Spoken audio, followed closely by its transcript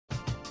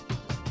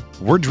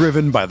We're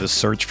driven by the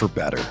search for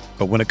better.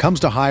 But when it comes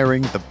to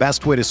hiring, the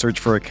best way to search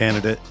for a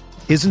candidate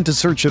isn't to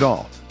search at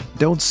all.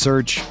 Don't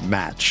search,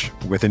 match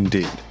with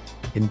Indeed.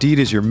 Indeed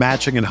is your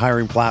matching and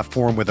hiring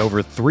platform with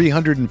over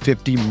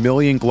 350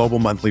 million global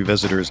monthly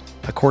visitors,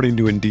 according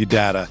to Indeed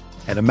data,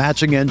 and a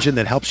matching engine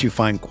that helps you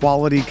find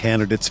quality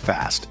candidates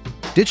fast.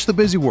 Ditch the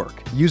busy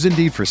work. Use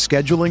Indeed for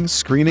scheduling,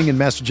 screening, and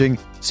messaging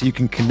so you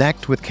can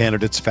connect with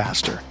candidates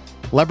faster.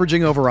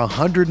 Leveraging over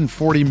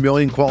 140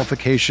 million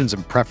qualifications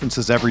and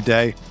preferences every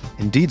day,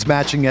 Indeed's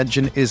matching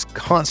engine is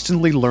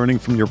constantly learning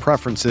from your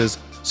preferences,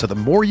 so the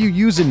more you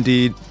use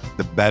Indeed,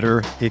 the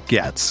better it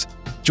gets.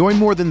 Join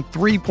more than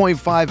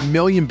 3.5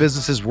 million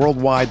businesses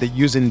worldwide that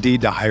use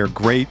Indeed to hire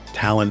great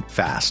talent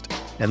fast.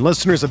 And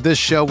listeners of this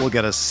show will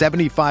get a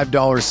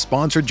 $75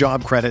 sponsored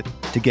job credit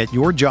to get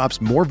your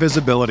jobs more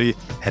visibility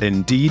at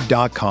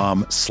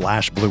Indeed.com/Blue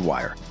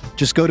Wire.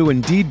 Just go to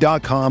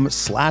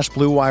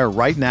Indeed.com/Blue Wire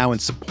right now and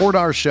support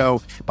our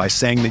show by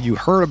saying that you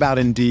heard about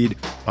Indeed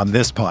on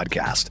this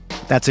podcast.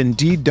 That's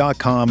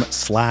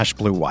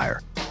Indeed.com/Blue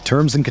Wire.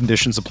 Terms and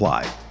conditions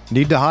apply.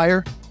 Need to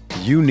hire?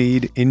 You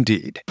need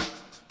Indeed.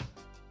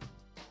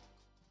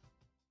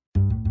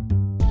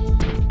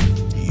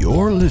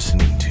 You're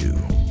listening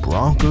to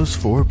Broncos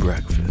for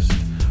Breakfast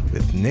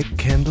with Nick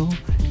Kendall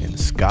and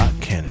Scott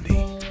Kennedy.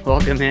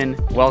 Welcome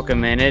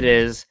in. It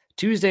is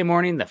Tuesday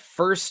morning, the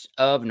 1st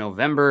of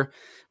November.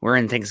 We're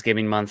in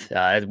Thanksgiving month.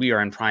 We are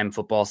in prime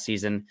football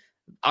season.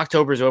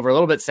 October's over. A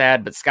little bit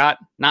sad, but Scott,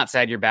 not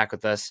sad you're back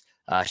with us.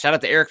 Shout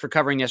out to Eric for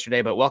covering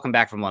yesterday, but welcome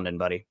back from London,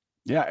 buddy.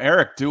 Yeah,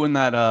 Eric doing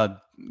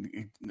that.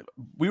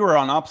 We were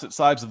on opposite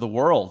sides of the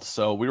world,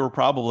 so we were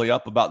probably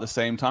up about the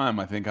same time.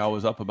 I think I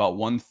was up about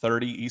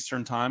 1:30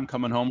 Eastern time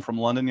coming home from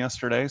London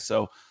yesterday.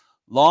 So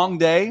long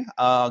day.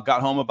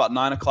 Got home about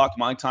 9 o'clock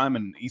my time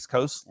in East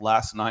Coast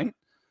last night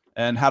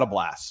and had a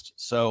blast.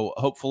 So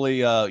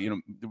hopefully,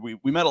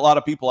 we met a lot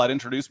of people. I'd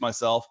introduce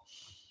myself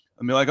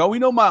and be like, oh, we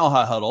know Mile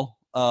High Huddle.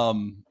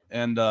 I'm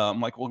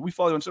like, well, we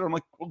follow you on Twitter. I'm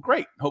like, well,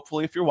 great.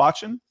 Hopefully, if you're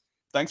watching,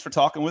 thanks for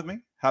talking with me.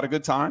 Had a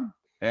good time.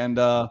 And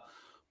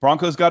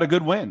Broncos got a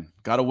good win.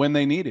 Got a win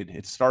they needed.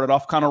 It started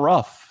off kind of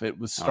rough. It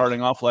was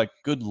starting off like,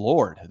 good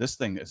Lord, this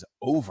thing is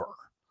over.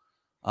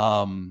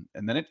 And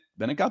then it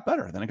got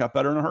better. Then it got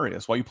better in a hurry.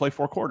 That's why you play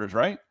 4 quarters,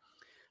 right?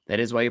 That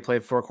is why you play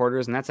 4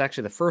 quarters, and that's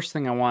actually the first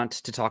thing I want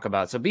to talk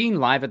about. So being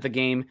live at the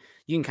game,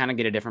 you can kind of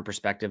get a different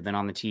perspective than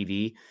on the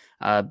TV.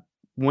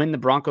 When the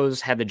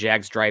Broncos had the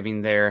Jags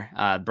driving there,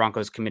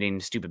 Broncos committing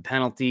stupid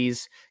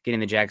penalties,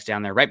 getting the Jags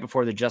down there right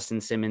before the Justin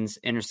Simmons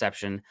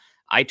interception,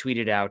 I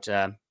tweeted out,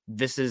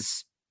 this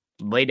is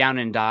lay down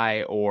and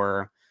die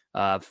or,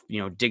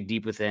 dig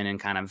deep within and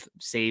kind of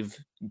save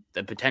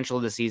the potential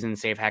of the season,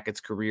 save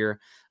Hackett's career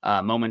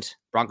moment.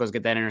 Broncos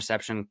get that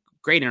interception.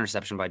 Great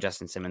interception by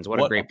Justin Simmons.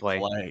 What a great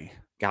play.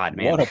 God,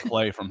 man. What a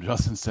play from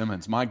Justin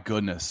Simmons. My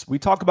goodness. We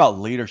talk about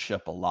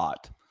leadership a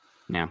lot.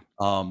 Yeah.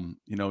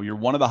 You're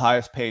one of the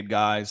highest paid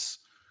guys.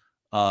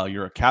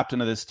 You're a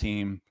captain of this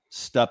team.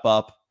 Step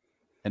up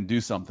and do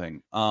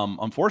something.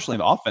 Unfortunately,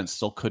 the offense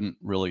still couldn't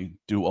really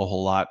do a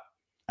whole lot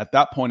at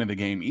that point of the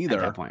game either.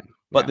 At that point.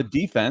 But the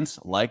defense,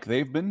 like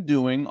they've been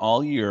doing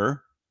all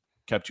year,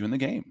 kept you in the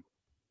game.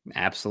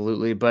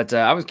 Absolutely. But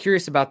I was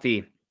curious about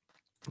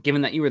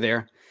given that you were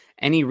there,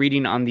 any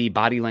reading on the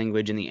body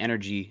language and the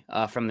energy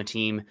from the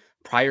team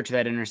prior to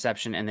that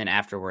interception and then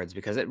afterwards,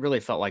 because it really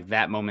felt like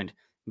that moment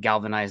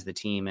galvanized the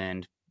team.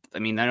 And I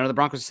mean, I know the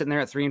Broncos are sitting there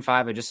at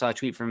 3-5. I just saw a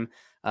tweet from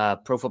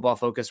Pro Football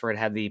Focus where it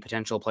had the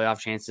potential playoff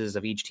chances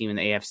of each team in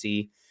the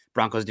AFC.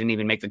 Broncos didn't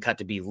even make the cut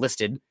to be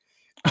listed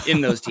in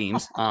those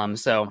teams.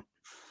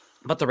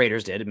 But the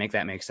Raiders did make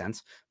that make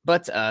sense.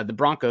 But the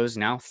Broncos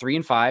now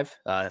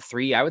 3-5,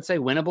 3, I would say,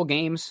 winnable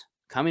games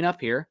coming up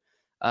here.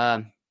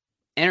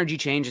 Energy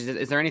change.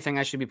 Is there anything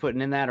I should be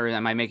putting in that, or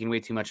am I making way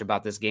too much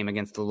about this game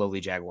against the lowly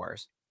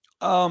Jaguars?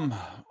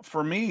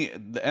 For me,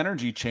 the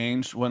energy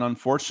changed when,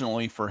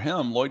 unfortunately for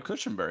him, Lloyd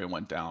Cushenberry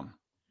went down.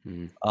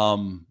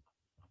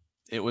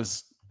 It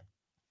was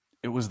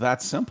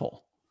that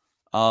simple.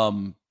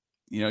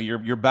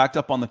 You're backed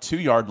up on the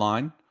 2-yard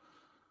line.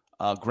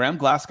 Graham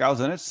Glasgow's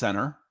in at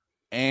center,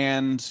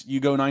 and you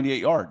go 98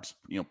 yards,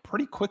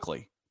 pretty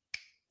quickly.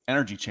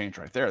 Energy change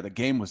right there. The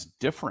game was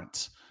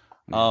different.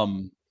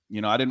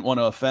 I didn't want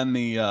to offend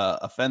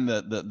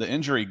the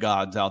injury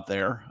gods out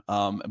there.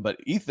 But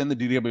Ethan, the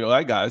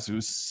DWI guys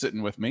who's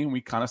sitting with me, and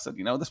we kind of said,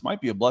 this might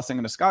be a blessing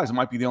in disguise. It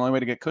might be the only way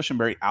to get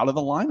Cushenberry out of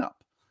the lineup.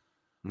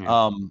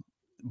 Yeah.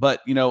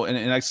 But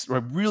I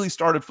really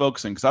started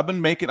focusing because I've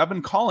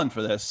been calling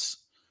for this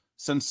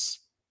since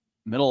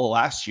middle of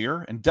last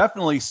year, and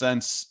definitely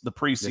since the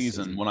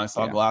preseason when I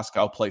saw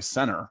Glasgow play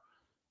center.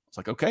 It's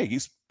like, okay,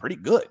 he's pretty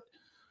good,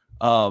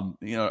 or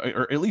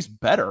at least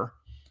better.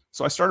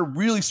 So I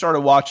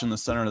started watching the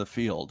center of the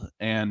field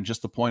and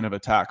just the point of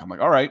attack. I'm like,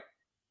 all right,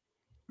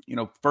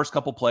 first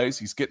couple plays,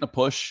 he's getting a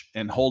push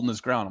and holding his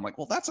ground. I'm like,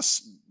 well,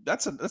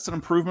 that's an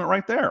improvement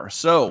right there.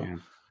 So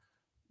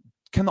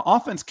can the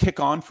offense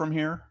kick on from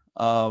here?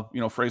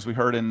 Phrase we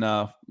heard in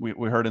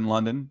we heard in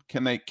London.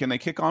 Can they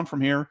kick on from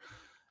here?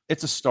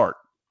 It's a start.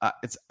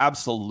 it's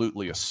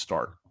absolutely a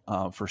start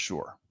for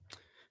sure.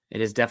 It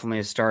is definitely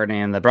a start,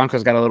 and the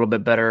Broncos got a little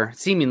bit better,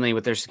 seemingly,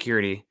 with their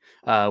security,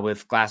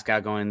 with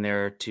Glasgow going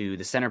there to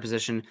the center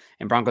position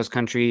in Broncos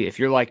country. If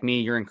you're like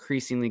me, you're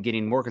increasingly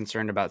getting more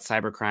concerned about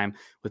cybercrime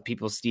with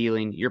people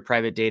stealing your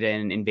private data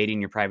and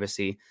invading your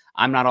privacy.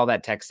 I'm not all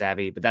that tech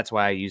savvy, but that's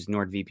why I use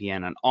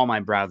NordVPN on all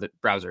my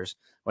browsers,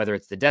 whether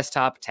it's the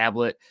desktop,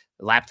 tablet,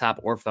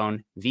 laptop, or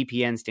phone.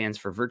 VPN stands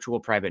for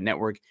Virtual Private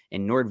Network,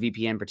 and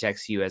NordVPN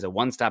protects you as a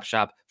one-stop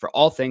shop for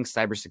all things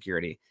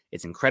cybersecurity.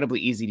 It's incredibly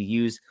easy to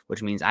use,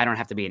 which means I don't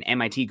have to be an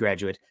MIT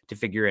graduate to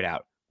figure it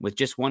out. With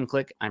just one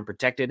click, I'm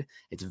protected.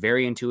 It's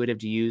very intuitive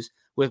to use.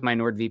 With my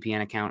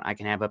NordVPN account, I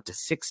can have up to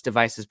 6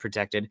 devices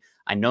protected.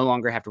 I no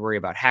longer have to worry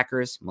about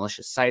hackers,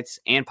 malicious sites,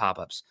 and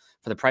pop-ups.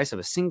 For the price of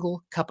a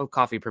single cup of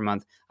coffee per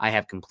month, I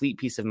have complete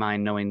peace of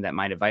mind knowing that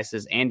my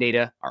devices and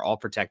data are all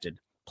protected.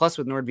 Plus,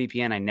 with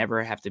NordVPN, I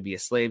never have to be a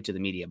slave to the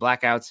media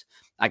blackouts.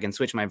 I can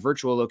switch my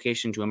virtual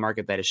location to a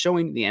market that is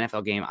showing the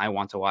NFL game I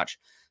want to watch,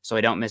 so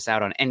I don't miss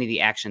out on any of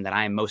the action that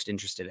I am most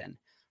interested in.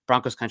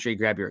 Broncos Country,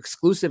 grab your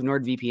exclusive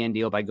NordVPN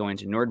deal by going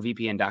to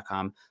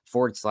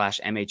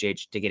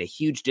nordvpn.com/MHH to get a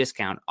huge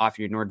discount off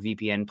your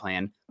NordVPN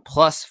plan,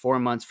 plus 4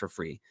 months for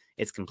free.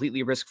 It's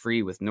completely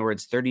risk-free with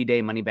Nord's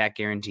 30-day money-back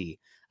guarantee.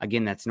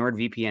 Again, that's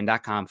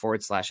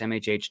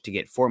nordvpn.com/MHH to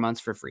get 4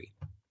 months for free.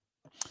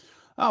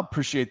 I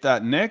appreciate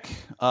that, Nick.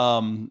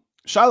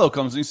 Shiloh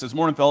comes and he says,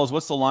 "Morning, fellas.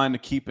 What's the line to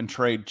keep and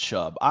trade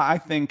Chubb?" I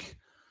think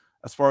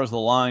as far as the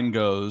line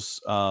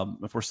goes,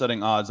 if we're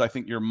setting odds, I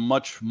think you're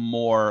much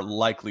more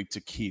likely to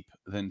keep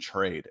than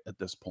trade at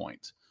this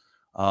point.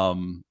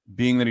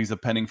 Being that he's a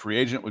pending free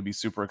agent would be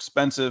super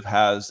expensive,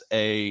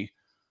 it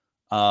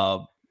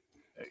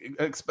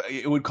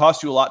would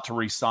cost you a lot to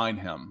re-sign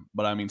him,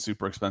 but I mean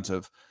super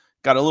expensive.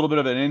 Got a little bit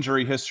of an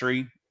injury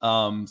history.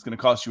 It's going to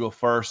cost you a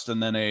first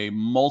and then a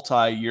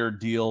multi-year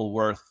deal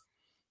worth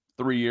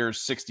 3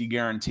 years, 60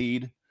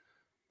 guaranteed.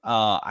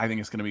 I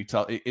think it's going to be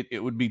tough.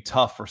 It would be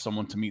tough for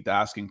someone to meet the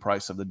asking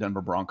price of the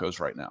Denver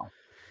Broncos right now.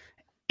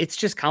 It's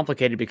just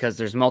complicated because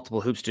there's multiple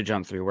hoops to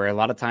jump through, where a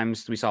lot of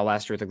times we saw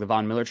last year with like the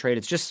Von Miller trade,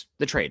 it's just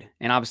the trade.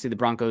 And obviously the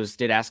Broncos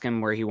did ask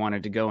him where he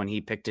wanted to go and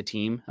he picked a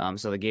team.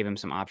 So they gave him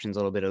some options, a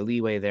little bit of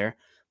leeway there.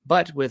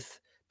 But with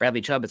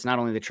Bradley Chubb, it's not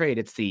only the trade,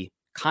 it's the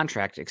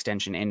contract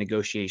extension and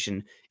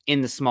negotiation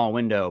in the small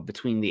window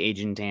between the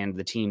agent and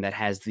the team that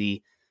has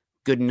the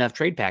good enough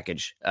trade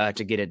package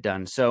to get it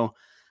done. So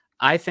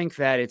I think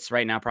that it's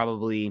right now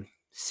probably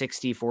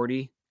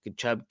 60-40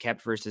 Chubb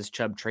kept versus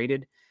Chubb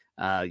traded.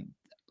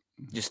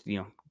 Just,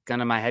 gun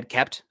to my head,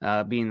 kept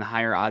being the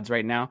higher odds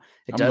right now.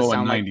 I'm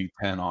going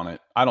 90-10 on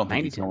it. I don't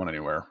think he's going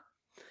anywhere.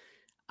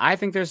 I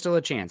think there's still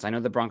a chance. I know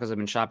the Broncos have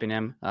been shopping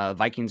him.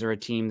 Vikings are a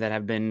team that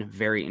have been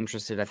very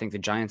interested. I think the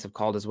Giants have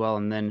called as well.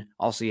 And then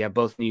also you have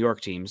both New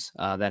York teams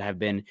that have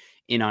been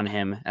in on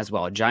him as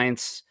well.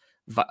 Giants,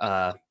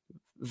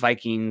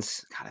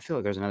 Vikings. God, I feel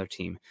like there's another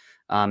team.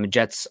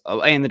 Jets,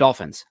 and the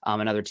Dolphins,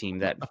 another team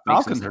that the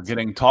Falcons are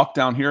getting talked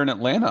down here in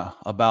Atlanta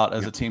about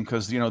as a team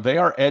because they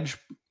are edge.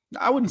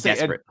 I wouldn't say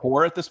edge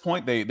poor at this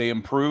point. They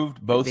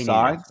improved both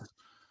sides.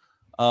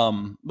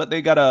 But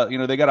they got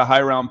a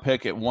high round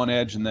pick at one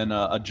edge and then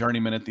a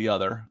journeyman at the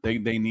other.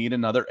 They need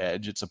another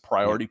edge. It's a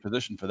priority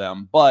position for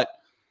them. But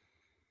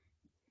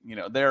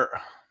unless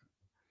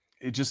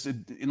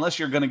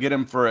you're going to get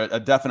him for a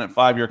definite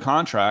 5-year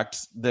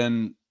contract,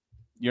 then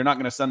you're not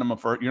going to send them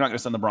you're not going to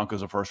send the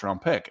Broncos a first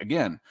round pick.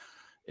 Again,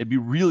 it'd be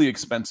really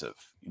expensive.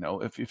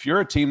 If you're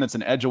a team that's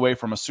an edge away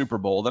from a Super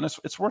Bowl, then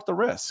it's worth the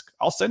risk.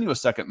 I'll send you a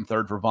second and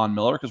third for Von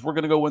Miller because we're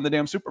going to go win the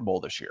damn Super Bowl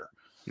this year.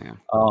 Yeah.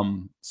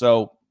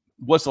 So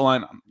what's the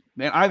line?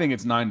 Man, I think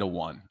it's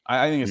 9-1.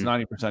 I think it's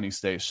 90% he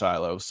stays,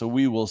 Shiloh. So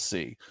we will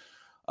see.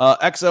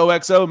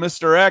 XOXO,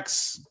 Mr.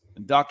 X,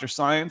 Dr.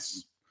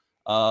 Science,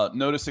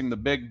 noticing the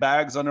big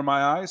bags under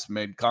my eyes,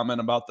 made comment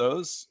about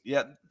those.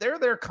 Yeah, they're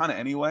there kind of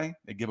anyway.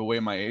 They give away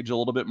my age a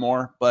little bit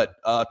more. But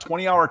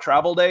 20-hour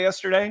travel day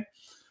yesterday.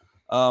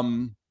 A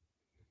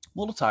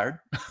little tired.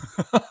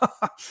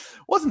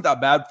 Wasn't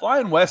that bad.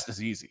 Flying west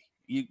is easy.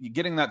 You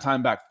getting that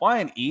time back.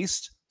 Flying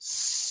east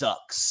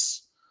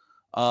sucks.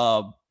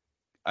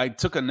 I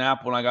took a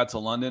nap when I got to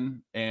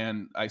London,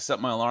 and I set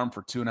my alarm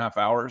for 2.5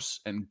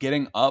 hours, and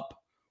getting up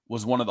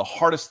was one of the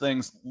hardest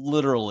things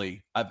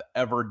literally I've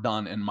ever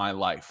done in my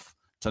life,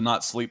 to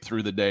not sleep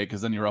through the day,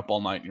 because then you're up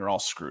all night and you're all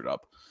screwed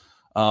up.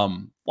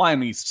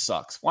 Flying east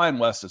sucks. Flying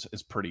west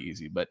is pretty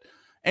easy. But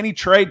any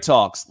trade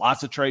talks,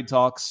 lots of trade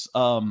talks.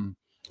 Holy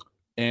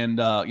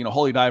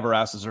Diver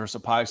asks, is there a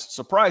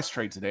surprise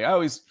trade today? I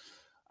always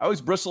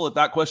bristle at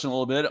that question a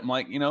little bit. I'm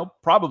like,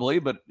 probably,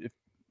 but if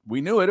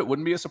we knew it, it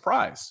wouldn't be a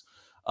surprise.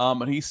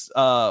 But he's,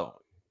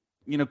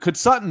 could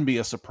Sutton be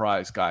a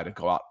surprise guy to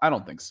go out? I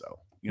don't think so.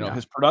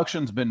 His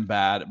production's been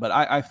bad, but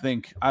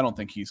I don't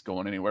think he's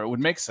going anywhere. It would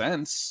make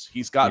sense.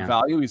 He's got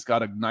value. He's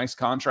got a nice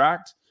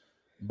contract,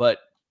 but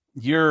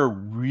you're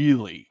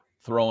really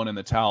throwing in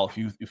the towel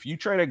if you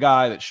trade a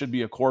guy that should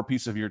be a core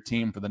piece of your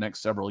team for the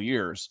next several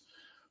years,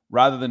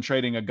 rather than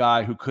trading a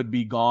guy who could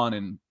be gone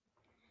in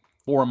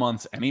 4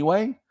 months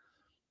anyway.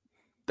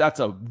 that's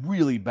a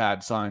really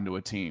bad sign to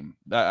a team.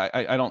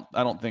 I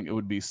don't think it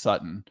would be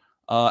Sutton.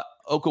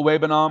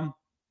 Okwebanam,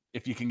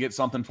 if you can get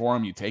something for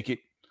him, you take it.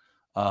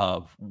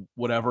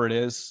 Whatever it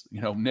is,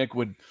 Nick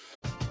would.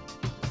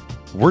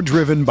 We're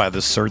driven by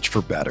the search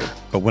for better.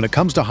 But when it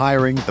comes to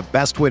hiring, the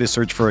best way to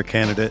search for a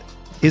candidate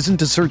isn't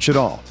to search at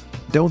all.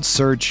 Don't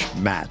search,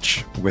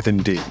 match with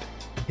Indeed.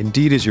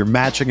 Indeed is your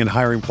matching and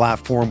hiring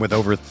platform with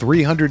over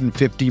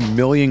 350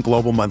 million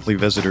global monthly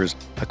visitors,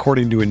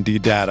 according to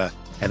Indeed data,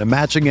 and a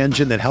matching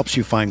engine that helps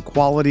you find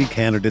quality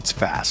candidates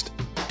fast.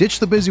 Ditch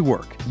the busy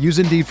work. Use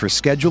Indeed for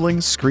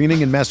scheduling,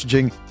 screening, and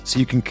messaging so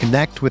you can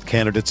connect with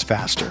candidates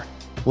faster.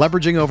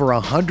 Leveraging over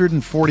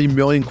 140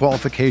 million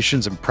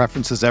qualifications and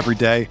preferences every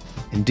day,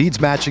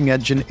 Indeed's matching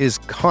engine is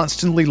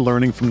constantly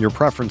learning from your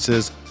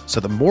preferences,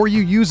 so the more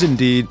you use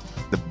Indeed,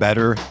 the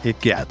better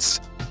it gets.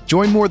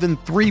 Join more than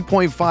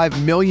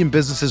 3.5 million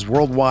businesses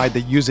worldwide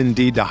that use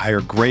Indeed to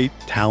hire great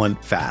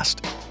talent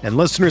fast. And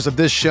listeners of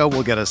this show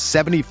will get a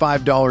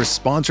 $75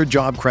 sponsored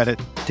job credit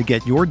to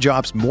get your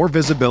jobs more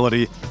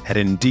visibility at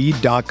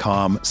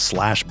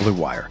Indeed.com/Blue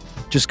Wire.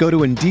 Just go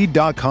to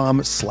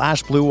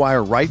Indeed.com/Blue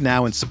Wire right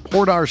now and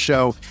support our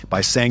show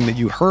by saying that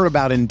you heard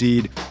about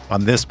Indeed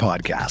on this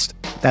podcast.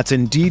 That's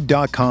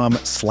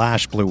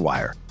Indeed.com/Blue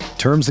Wire.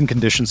 Terms and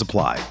conditions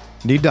apply.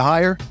 Need to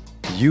hire?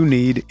 You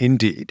need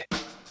Indeed.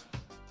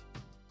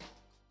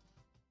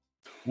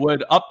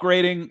 Would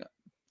upgrading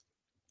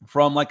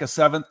from like a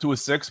 7th to a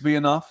 6th be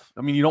enough?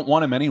 I mean, you don't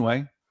want him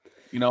anyway.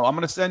 I'm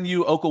going to send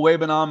you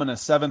Okwebanam in a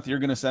 7th. You're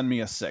going to send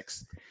me a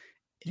 6th.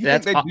 Do you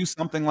think they'd do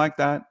something like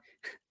that?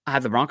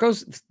 The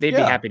Broncos, they'd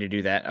be happy to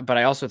do that. But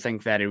I also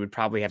think that it would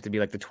probably have to be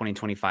like the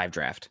 2025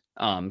 draft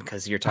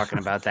because you're talking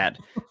about that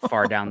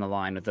far down the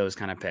line with those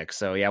kind of picks.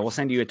 So, yeah, we'll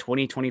send you a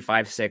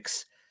 2025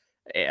 6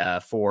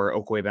 for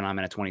Okwebanam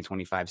and a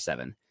 2025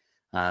 7.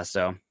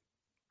 So,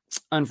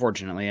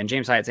 unfortunately, and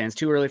James Hyatt saying it's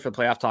too early for the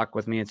playoff talk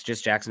with me. It's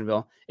just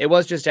Jacksonville. It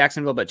was just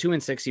Jacksonville, but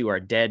 2-6, you are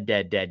dead.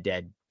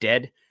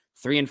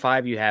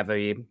 3-5, you have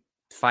a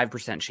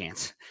 5%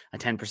 chance, a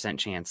 10%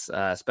 chance,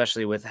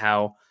 especially with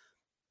how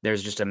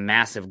there's just a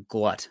massive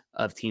glut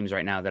of teams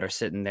right now that are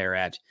sitting there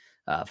at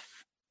 5-3,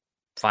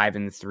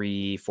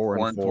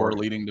 4-4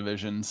 leading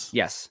divisions.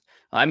 Yes.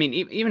 I mean,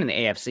 even in the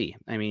AFC,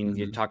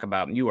 you talk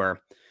about, you are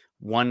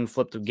one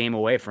flipped game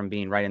away from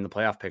being right in the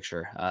playoff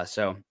picture.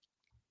 So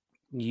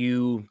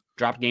you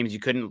drop games you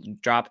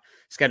couldn't drop,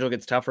 schedule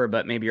gets tougher,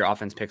 but maybe your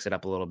offense picks it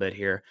up a little bit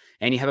here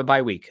and you have a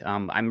bye week.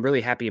 I'm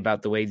really happy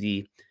about the way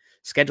the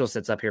schedule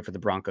sits up here for the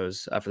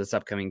Broncos for this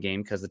upcoming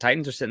game, because the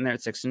Titans are sitting there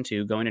at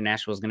 6-2. Going to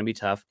Nashville is going to be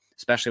tough,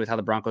 especially with how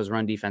the Broncos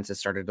run defense has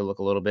started to look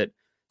a little bit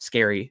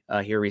scary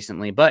here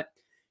recently, but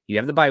you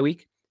have the bye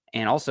week.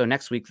 And also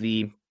next week,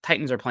 the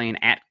Titans are playing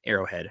at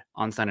Arrowhead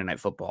on Sunday Night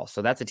Football.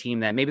 So that's a team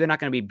that maybe they're not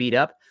going to be beat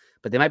up,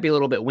 but they might be a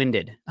little bit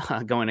winded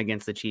going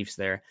against the Chiefs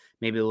there.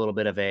 Maybe a little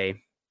bit of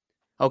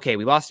okay,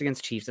 we lost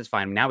against Chiefs. That's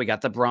fine. Now we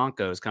got the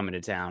Broncos coming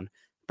to town.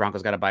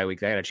 Broncos got a bye week.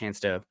 They got a chance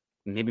to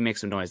maybe make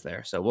some noise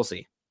there. So we'll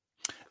see.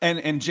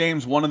 And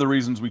James, one of the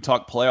reasons we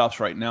talk playoffs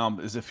right now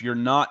is if you're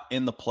not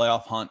in the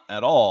playoff hunt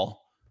at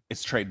all,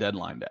 it's trade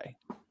deadline day.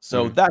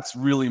 So that's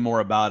really more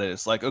about it.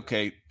 It's like,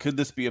 okay, could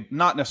this be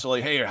not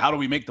necessarily, hey, how do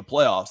we make the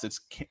playoffs? It's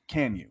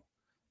can you?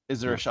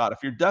 Is there a shot?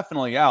 If you're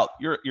definitely out,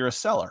 you're a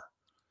seller.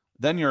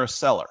 Then you're a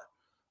seller.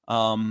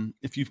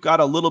 If you've got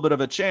a little bit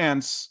of a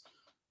chance,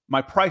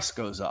 my price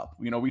goes up.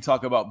 We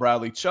talk about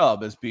Bradley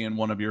Chubb as being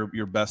one of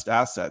your best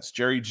assets.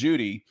 Jerry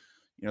Jeudy,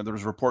 there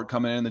was a report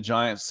coming in, the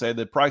Giants say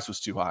the price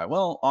was too high.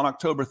 Well, on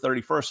October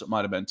 31st, it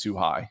might have been too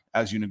high.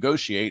 As you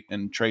negotiate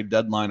and trade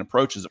deadline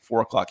approaches at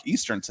 4:00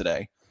 Eastern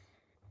today,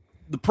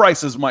 the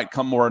prices might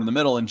come more in the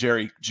middle and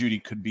Jerry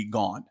Jeudy could be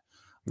gone.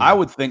 Yeah. I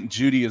would think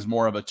Jeudy is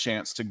more of a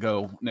chance to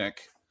go,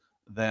 Nick,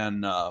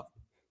 than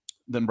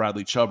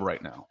Bradley Chubb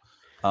right now.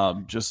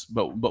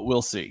 But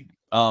we'll see.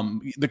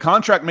 The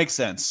contract makes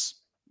sense.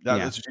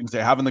 That's what you can say.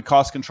 Having the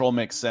cost control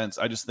makes sense.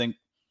 I just think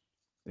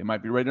they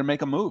might be ready to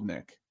make a move,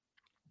 Nick.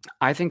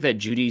 I think that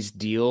Judy's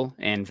deal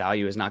and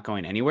value is not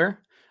going anywhere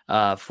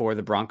for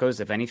the Broncos.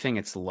 If anything,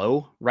 it's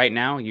low right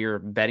now. You're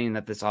betting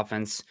that this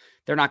offense,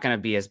 they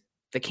can't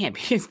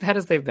be as bad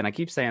as they've been. I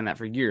keep saying that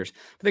for years,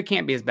 but they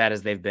can't be as bad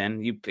as they've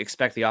been. You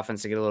expect the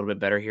offense to get a little bit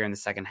better here in the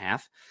second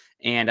half.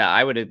 And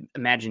I would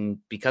imagine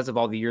because of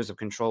all the years of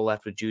control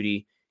left with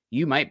Jeudy,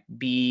 you might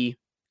be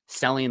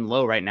selling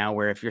low right now,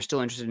 where if you're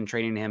still interested in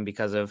trading him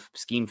because of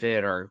scheme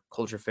fit or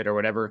culture fit or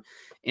whatever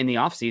in the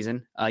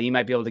offseason, you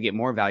might be able to get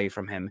more value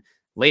from him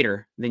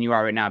later than you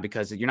are right now,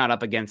 because you're not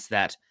up against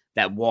that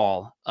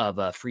wall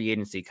of free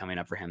agency coming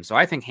up for him. So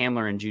I think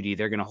Hamler and Jeudy,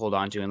 they're going to hold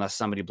on to unless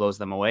somebody blows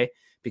them away,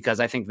 because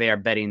I think they are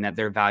betting that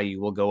their value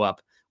will go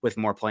up with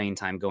more playing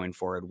time going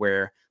forward,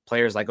 where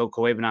players like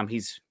Okwebanam,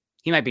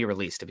 he might be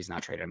released if he's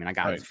not traded. I mean, I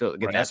got to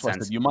get that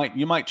sense. You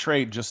might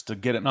trade just to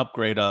get an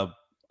upgrade, a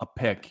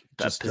pick,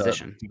 just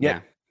position to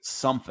get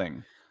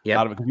something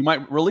out of it, because you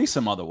might release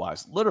him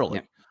otherwise, literally.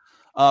 Yep.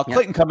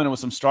 Clayton coming in with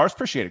some stars.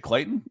 Appreciate it,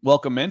 Clayton.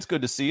 Welcome in. It's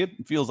good to see you.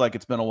 It feels like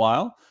it's been a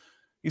while.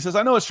 He says,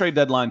 I know it's trade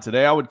deadline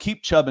today. I would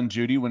keep Chubb and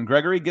Judy. When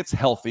Gregory gets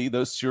healthy,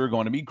 those two are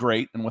going to be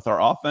great. And with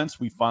our offense,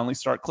 we finally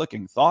start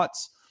clicking.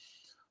 Thoughts?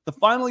 The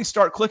finally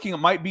start clicking, it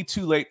might be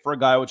too late for a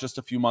guy with just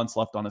a few months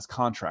left on his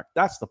contract.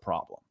 That's the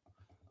problem.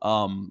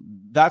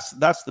 That's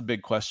the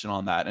big question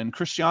on that. And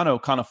Cristiano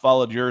kind of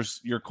followed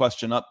your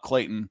question up,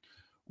 Clayton,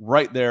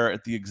 right there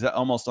at the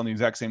almost on the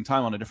exact same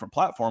time on a different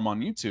platform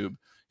on YouTube.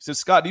 He says,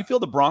 Scott, do you feel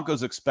the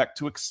Broncos expect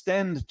to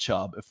extend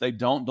Chubb? If they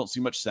don't see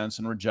much sense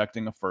in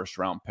rejecting a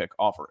first-round pick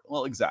offer.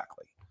 Well,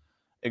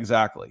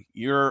 exactly.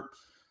 You're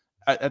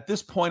at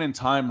this point in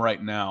time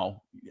right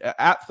now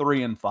at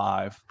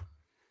 3-5.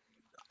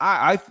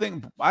 I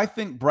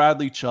think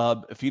Bradley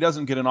Chubb, if he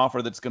doesn't get an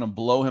offer that's going to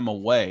blow him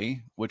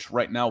away, which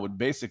right now would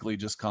basically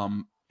just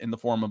come in the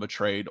form of a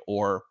trade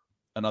or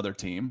another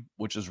team,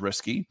 which is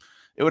risky,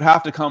 it would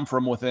have to come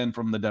from within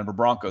from the Denver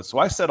Broncos. So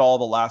I said all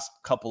the last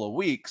couple of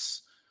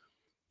weeks,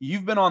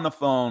 you've been on the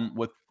phone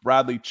with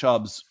Bradley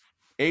Chubb's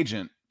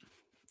agent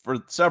for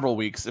several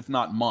weeks, if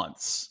not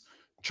months,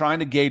 trying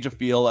to gauge a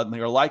feel at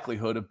your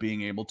likelihood of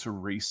being able to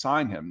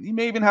re-sign him. You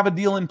may even have a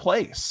deal in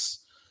place.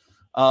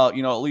 At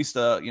least,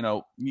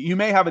 you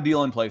may have a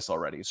deal in place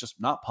already. It's just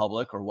not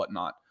public or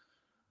whatnot.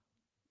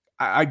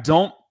 I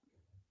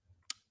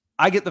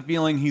get the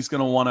feeling he's going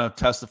to want to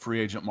test the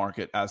free agent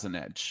market as an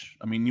edge.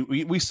 I mean,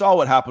 we saw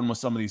what happened with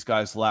some of these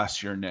guys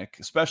last year, Nick,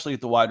 especially at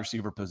the wide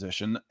receiver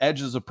position.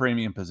 Edge is a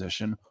premium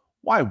position.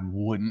 Why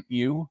wouldn't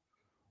you?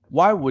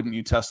 Why wouldn't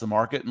you test the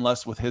market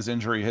unless with his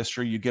injury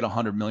history, you get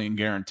 $100 million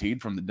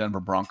guaranteed from the Denver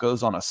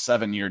Broncos on a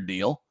 7-year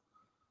deal?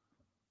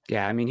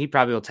 Yeah, I mean, he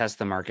probably will test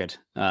the market.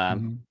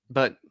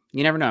 But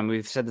you never know. I mean,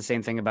 we've said the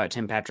same thing about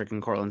Tim Patrick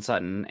and Cortland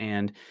Sutton,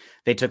 and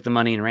they took the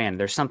money and ran.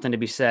 There's something to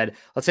be said.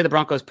 Let's say the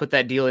Broncos put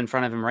that deal in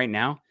front of him right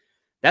now.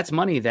 That's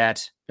money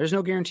that there's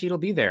no guarantee it'll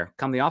be there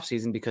come the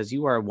offseason because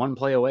you are one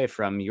play away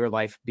from your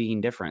life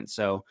being different.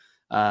 So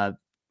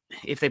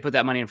if they put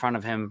that money in front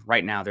of him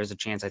right now, there's a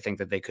chance I think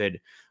that they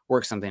could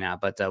work something out.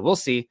 But we'll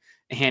see.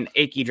 And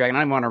Achy Dragon, I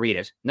don't want to read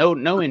it.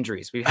 No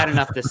injuries. We've had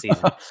enough this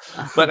season.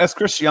 But as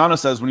Cristiano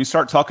says, when you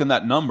start talking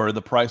that number,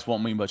 the price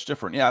won't mean much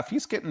different. Yeah, if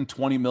he's getting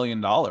 $20 million,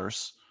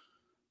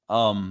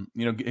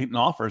 getting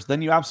offers,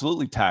 then you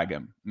absolutely tag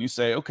him. And you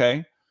say,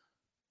 okay,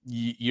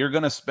 you're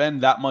going to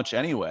spend that much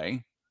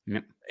anyway,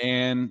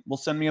 and we'll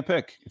send me a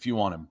pick if you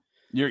want him.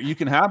 You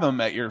can have him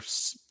at your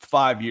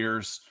 5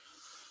 years,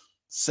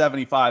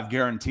 75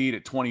 guaranteed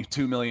at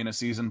 $22 million a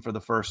season for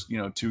the first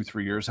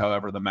 2-3 years,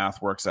 however the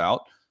math works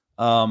out.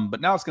 But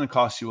now it's going to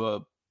cost you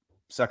a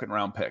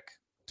second-round pick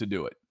to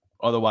do it.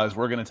 Otherwise,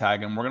 we're going to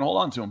tag him. We're going to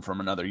hold on to him from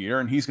another year,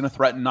 and he's going to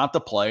threaten not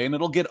to play, and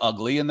it'll get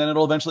ugly, and then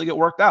it'll eventually get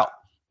worked out.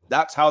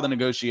 That's how the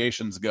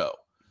negotiations go.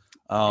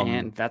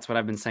 And that's what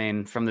I've been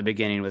saying from the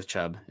beginning with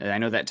Chubb. I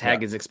know that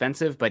tag is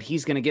expensive, but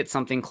he's going to get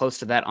something close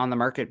to that on the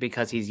market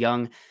because he's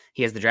young.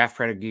 He has the draft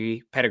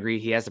pedigree.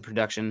 He has the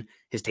production.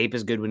 His tape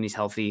is good when he's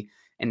healthy.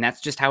 And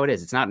that's just how it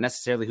is. It's not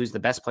necessarily who's the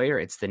best player.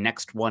 It's the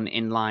next one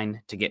in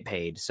line to get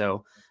paid.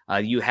 So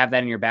you have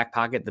that in your back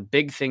pocket. The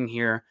big thing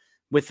here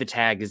with the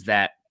tag is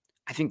that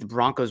I think the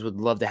Broncos would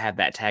love to have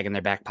that tag in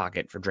their back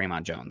pocket for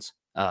Draymond Jones.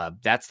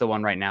 That's the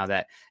one right now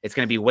that it's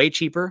going to be way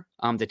cheaper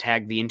to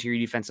tag the interior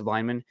defensive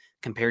lineman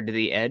compared to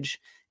the edge.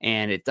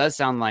 And it does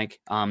sound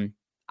like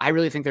I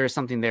really think there is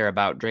something there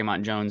about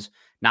Draymond Jones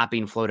not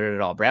being floated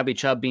at all. Bradley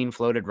Chubb being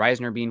floated,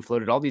 Reisner being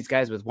floated, all these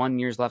guys with 1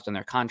 year left on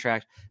their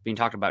contract being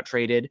talked about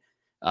traded.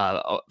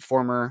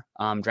 Former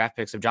draft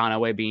picks of John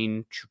Elway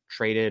being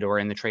traded or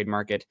in the trade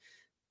market.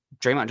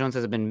 Draymond Jones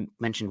hasn't been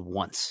mentioned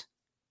once.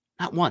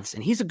 Not once.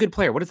 And he's a good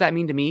player. What does that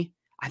mean to me?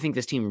 I think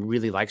this team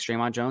really likes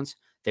Draymond Jones.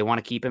 They want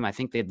to keep him. I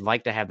think they'd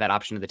like to have that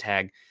option of the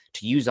tag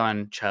to use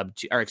on Chubb,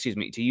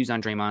 to use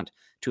on Draymond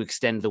to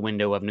extend the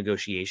window of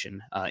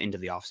negotiation into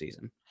the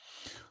offseason.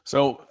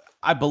 So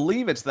I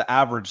believe it's the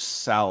average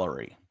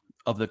salary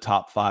of the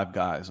top 5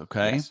 guys,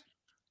 okay? Yes.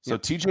 So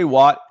TJ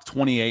Watt,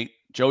 28,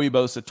 Joey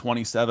Bosa,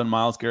 27,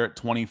 Myles Garrett,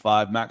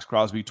 25, Max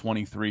Crosby,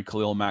 23,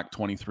 Khalil Mack,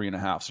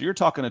 23.5. So you're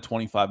talking a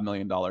 $25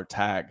 million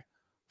tag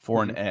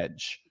for an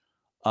edge.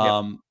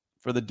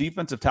 For the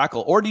defensive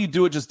tackle, or do you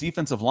do it just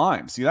defensive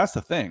line? See, that's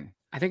the thing.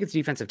 I think it's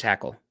defensive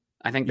tackle.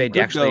 I think they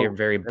actually are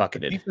very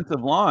bucketed.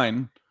 Defensive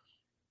line,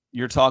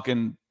 you're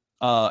talking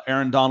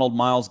Aaron Donald,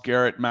 Myles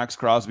Garrett, Max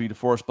Crosby,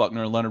 DeForest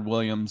Buckner, Leonard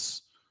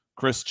Williams,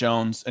 Chris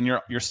Jones, and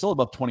you're still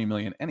above $20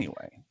 million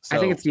anyway. So, I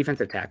think it's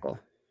defensive tackle.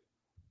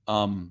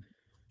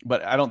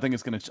 But I don't think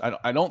it's going to.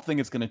 I don't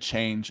think it's going to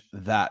change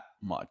that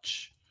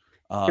much.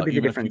 Even if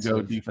you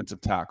go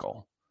defensive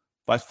tackle,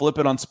 if I flip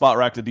it on Spot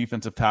Rack to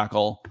defensive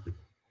tackle,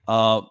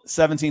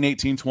 17,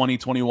 18, 20,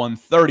 21,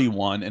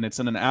 31, and it's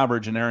in an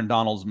average, and Aaron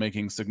Donald's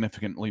making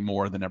significantly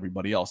more than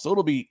everybody else. So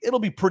it'll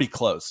be pretty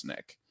close,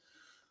 Nick.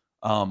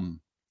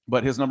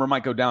 But his number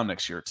might go down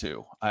next year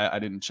too. I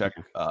didn't check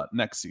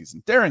next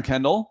season. Darren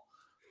Kendall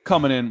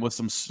coming in with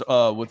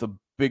with a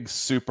big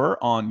super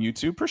on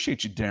YouTube.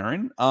 Appreciate you,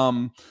 Darren.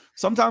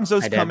 Sometimes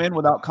those come in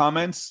without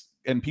comments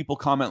and people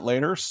comment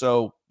later.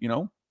 So,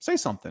 say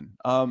something.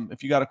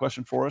 If you got a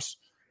question for us,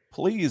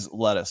 please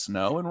let us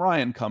know. And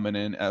Ryan coming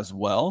in as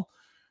well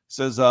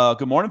Says,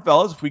 good morning,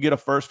 fellas. If we get a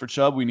first for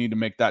Chubb, we need to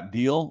make that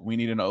deal. We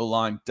need an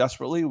O-line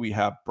desperately. We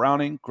have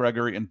Browning,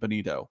 Gregory, and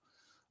Benito.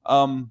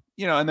 And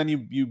then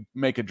you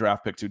make a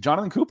draft pick too.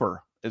 Jonathan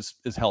Cooper is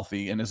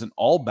healthy and isn't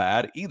all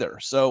bad either.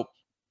 So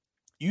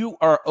you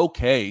are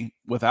okay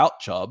without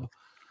Chubb.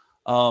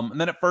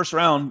 And then at first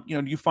round, do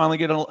you finally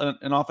get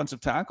an offensive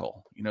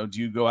tackle?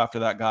 Do you go after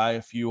that guy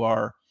if you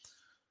are?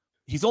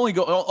 He's only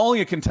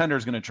a contender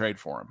is going to trade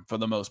for him for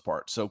the most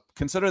part. So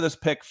consider this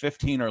pick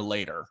 15 or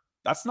later.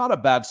 That's not a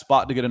bad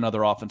spot to get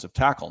another offensive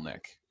tackle,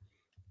 Nick.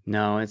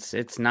 No,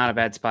 it's not a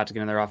bad spot to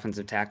get another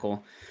offensive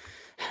tackle.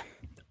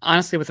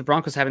 Honestly, with the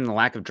Broncos having the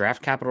lack of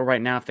draft capital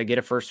right now, if they get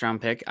a first-round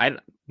pick, I'd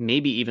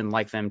maybe even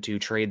like them to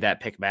trade that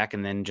pick back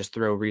and then just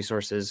throw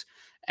resources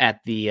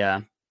at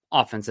the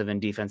offensive and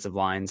defensive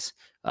lines.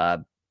 I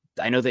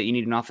know that you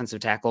need an offensive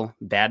tackle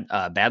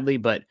badly,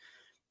 but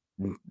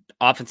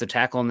offensive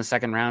tackle in the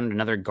second round,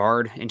 another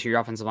guard interior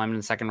offensive lineman in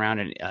the second round,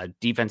 and a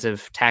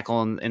defensive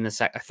tackle in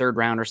the third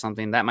round or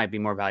something, that might be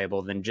more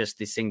valuable than just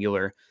the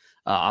singular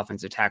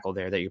offensive tackle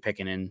there that you're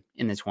picking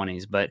in the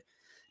 20s. But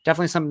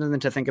definitely something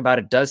to think about.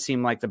 It does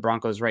seem like the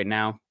Broncos right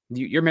now,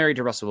 you're married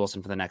to Russell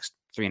Wilson for the next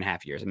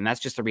 3.5 years. I mean, that's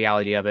just the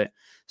reality of it.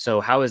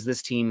 So how is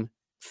this team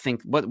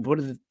think? What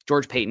does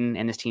George Paton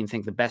and this team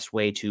think the best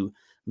way to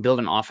build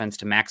an offense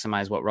to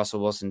maximize what Russell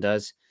Wilson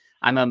does?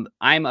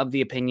 I'm of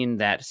the opinion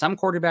that some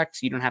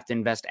quarterbacks, you don't have to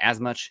invest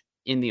as much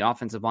in the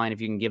offensive line if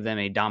you can give them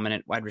a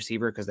dominant wide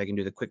receiver because they can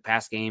do the quick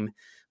pass game.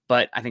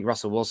 But I think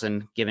Russell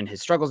Wilson, given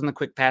his struggles in the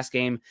quick pass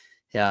game,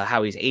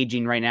 how he's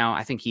aging right now,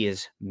 I think he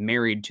is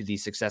married to the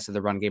success of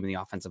the run game and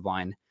the offensive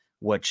line,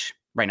 which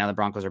right now the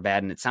Broncos are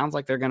bad. And it sounds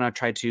like they're going to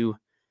try to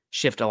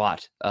shift a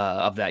lot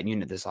of that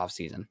unit this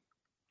offseason.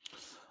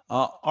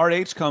 Art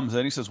H comes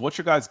in. He says, what's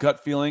your guys'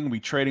 gut feeling? Are we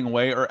trading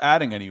away or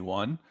adding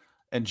anyone?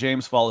 And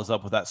James follows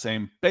up with that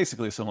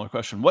basically a similar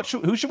question.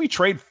 Who should we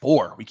trade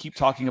for? We keep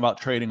talking about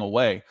trading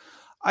away.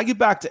 I get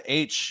back to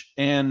H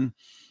and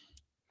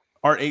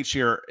Art H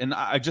here, and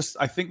I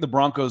think the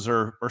Broncos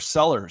are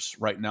sellers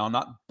right now,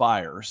 not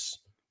buyers.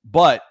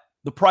 But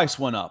the price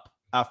went up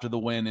after the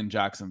win in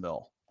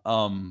Jacksonville.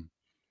 If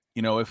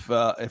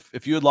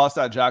you had lost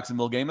that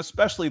Jacksonville game,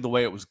 especially the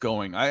way it was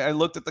going, I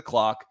looked at the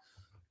clock,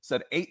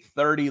 said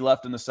 8:30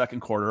 left in the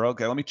second quarter.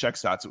 Okay, let me check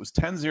stats. It was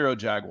 10-0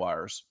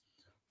 Jaguars.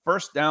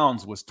 First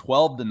downs was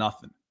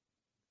 12-0.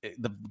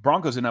 The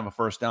Broncos didn't have a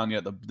first down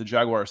yet. The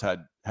Jaguars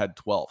had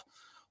 12.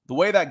 The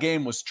way that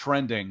game was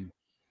trending,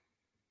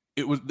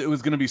 it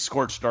was going to be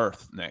scorched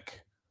earth,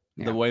 Nick.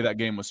 Yeah. The way that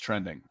game was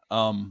trending.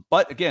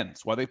 But again,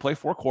 it's why they play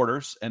 4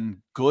 quarters, and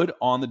good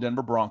on the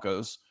Denver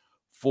Broncos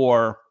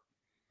for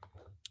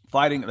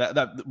fighting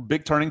that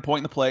big turning point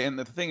in the play. And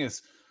the thing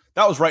is,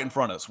 that was right in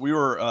front of us. We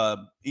were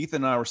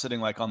Ethan and I were sitting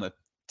like on the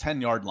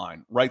 10-yard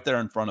line, right there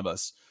in front of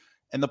us.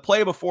 And the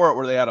play before it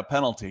where they had a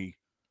penalty,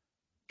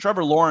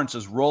 Trevor Lawrence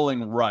is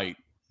rolling right.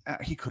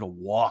 He could have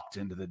walked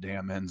into the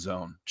damn end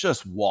zone,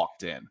 just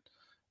walked in.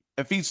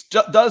 If he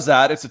does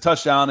that, it's a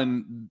touchdown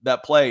in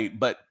that play.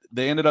 But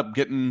they ended up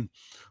getting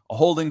a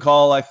holding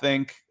call, I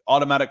think,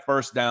 automatic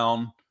first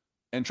down,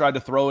 and tried to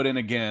throw it in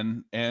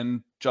again.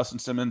 And Justin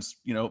Simmons,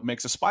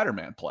 makes a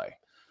Spider-Man play.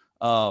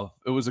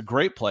 It was a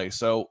great play.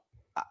 So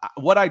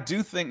what I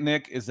do think,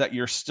 Nick, is that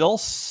you're still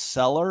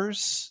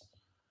sellers.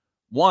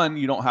 One,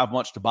 you don't have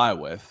much to buy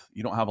with.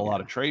 You don't have a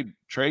lot of trade.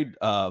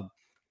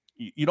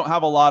 You don't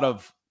have a lot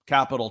of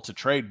capital to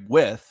trade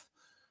with.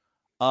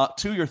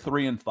 2, you're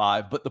 3 and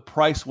 5, but the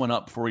price went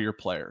up for your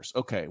players.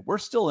 Okay, we're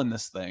still in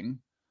this thing.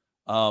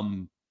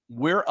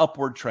 We're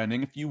upward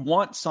trending. If you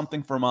want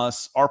something from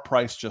us, our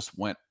price just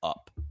went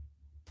up.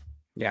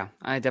 Yeah,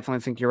 I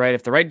definitely think you're right.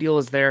 If the right deal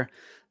is there,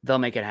 they'll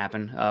make it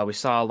happen. We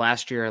saw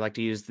last year, I like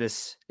to use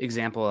this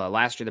example.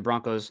 Last year, the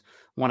Broncos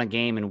won a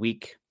game in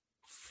week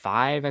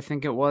 5, I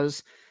think it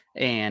was.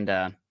 And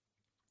oh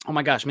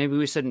my gosh, maybe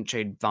we shouldn't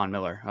trade Von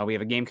Miller. We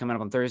have a game coming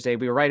up on Thursday.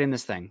 We were right in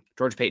this thing.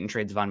 George Paton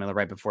trades Von Miller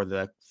right before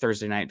the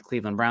Thursday night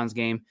Cleveland Browns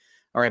game.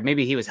 Or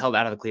maybe he was held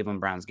out of the Cleveland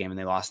Browns game and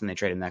they lost and they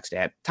traded him the next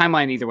day.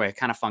 Timeline either way,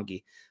 kind of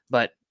funky.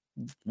 But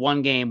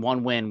one game,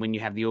 one win, when you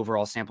have the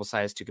overall sample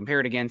size to compare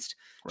it against,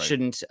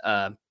 shouldn't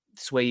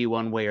sway you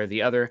one way or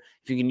the other.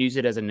 If you can use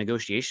it as a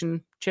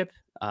negotiation chip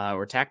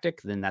or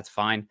tactic, then that's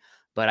fine.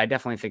 But I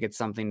definitely think it's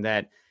something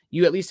that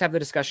you at least have the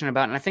discussion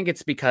about. And I think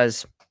it's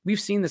because we've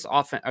seen this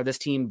this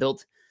team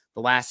built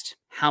the last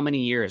how many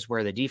years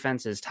where the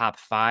defense is top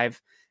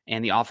 5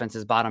 and the offense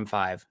is bottom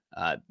 5.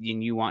 And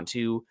you want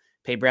to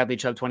pay Bradley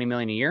Chubb $20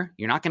 million a year.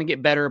 You're not going to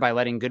get better by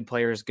letting good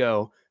players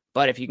go.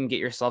 But if you can get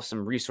yourself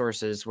some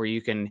resources where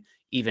you can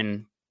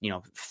even,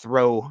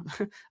 throw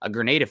a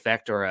grenade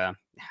effect or a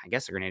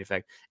grenade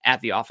effect at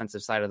the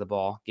offensive side of the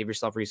ball, give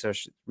yourself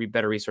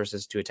better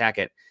resources to attack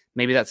it.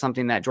 Maybe that's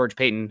something that George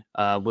Paton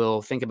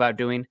will think about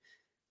doing.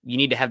 You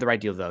need to have the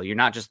right deal, though. You're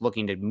not just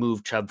looking to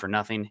move Chubb for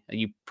nothing.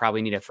 You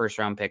probably need a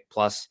first-round pick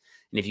plus.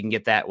 And if you can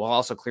get that while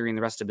also clearing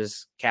the rest of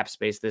his cap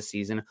space this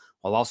season,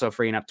 while also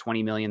freeing up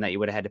 $20 million that you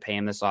would have had to pay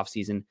him this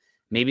offseason,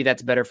 maybe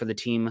that's better for the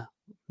team.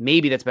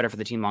 Maybe that's better for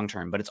the team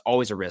long-term, but it's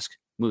always a risk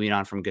moving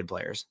on from good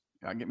players.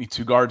 Get me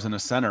 2 guards and a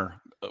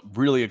center.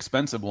 really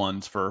expensive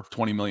ones for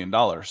 $20 million.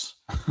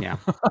 Yeah.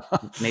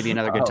 Maybe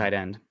another good tight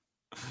end.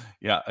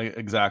 Yeah,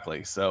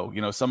 exactly. So,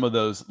 some of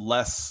those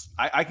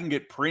I can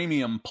get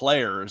premium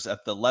players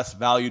at the less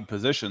valued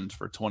positions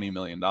for $20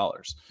 million.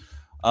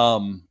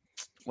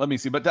 Let me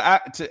see. But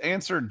to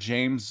answer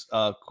James'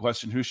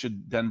 question, who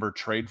should Denver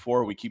trade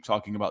for? We keep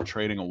talking about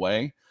trading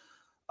away.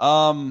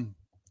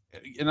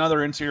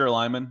 Another interior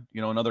lineman,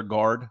 another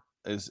guard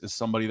is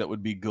somebody that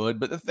would be good.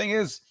 But the thing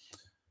is,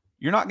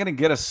 you're not going to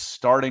get a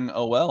starting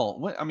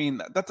OL. I mean,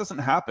 that doesn't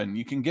happen.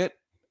 You can get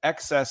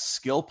excess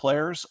skill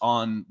players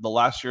on the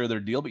last year of their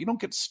deal, but you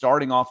don't get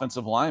starting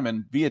offensive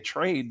linemen via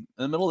trade in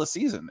the middle of the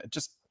season. It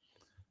just,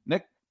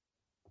 Nick,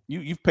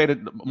 you've paid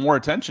more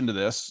attention to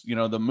this,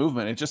 the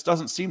movement. It just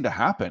doesn't seem to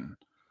happen.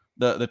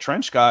 The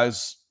trench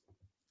guys,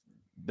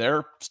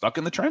 they're stuck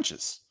in the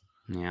trenches.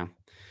 Yeah.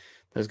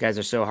 Those guys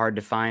are so hard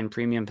to find,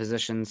 premium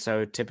positions.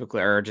 So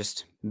typically, or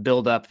just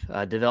build up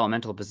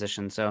developmental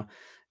positions. So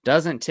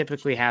doesn't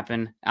typically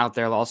happen out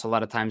there. Also, a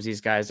lot of times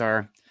these guys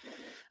are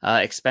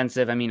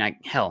expensive. I mean,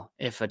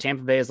 if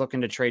Tampa Bay is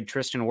looking to trade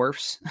Tristan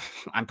Wirfs,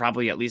 I'm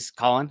probably at least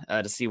calling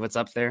to see what's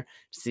up there,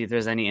 to see if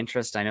there's any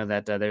interest. I know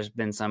that there's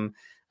been some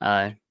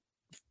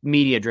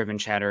media-driven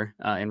chatter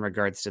in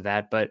regards to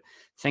that, but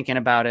thinking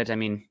about it, I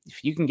mean,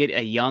 if you can get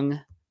a young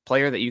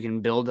player that you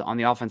can build on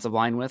the offensive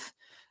line with,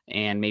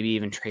 and maybe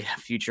even trade a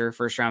future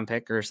first-round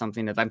pick or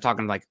something that I'm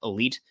talking like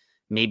elite,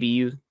 maybe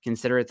you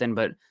consider it then,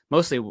 but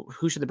mostly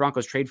who should the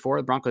Broncos trade for?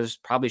 The Broncos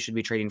probably should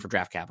be trading for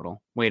draft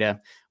capital. Way to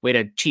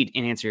cheat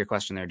and answer your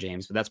question there,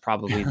 James, but that's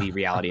probably the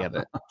reality of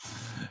it.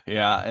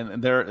 Yeah.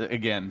 And there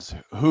again,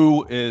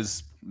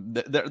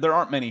 there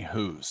aren't many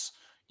who's.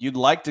 You'd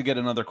like to get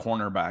another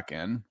cornerback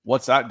in.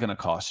 What's that going to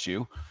cost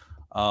you?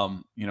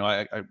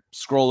 I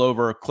scroll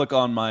over, click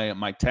on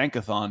my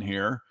tankathon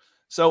here.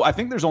 So I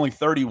think there's only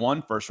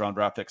 31 first round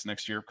draft picks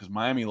next year because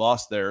Miami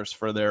lost theirs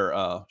for their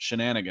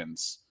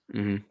shenanigans.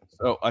 Mm-hmm.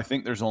 So I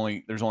think there's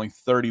only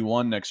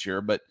 31 next year,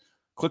 but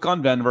click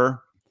on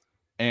Denver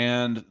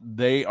and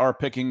they are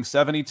picking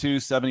 72,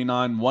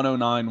 79,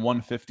 109,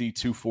 150,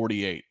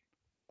 248.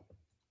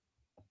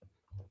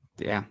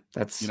 Yeah,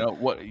 that's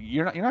what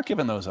you're not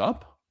giving those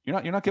up. You're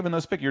not giving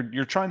those picks.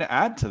 You're trying to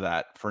add to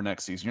that for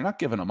next season. You're not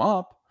giving them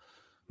up.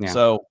 Yeah.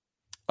 So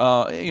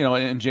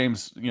and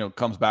James,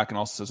 comes back and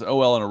also says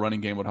OL in a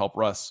running game would help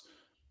Russ.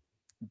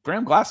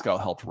 Graham Glasgow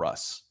helped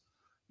Russ.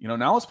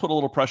 Now let's put a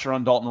little pressure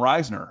on Dalton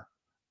Reisner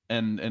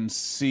and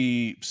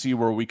see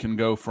where we can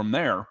go from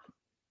there.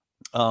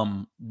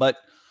 But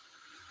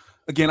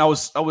again, I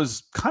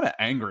was kind of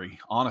angry,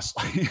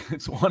 honestly.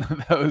 It's one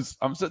of those,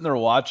 I'm sitting there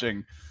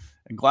watching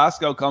and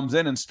Glasgow comes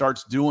in and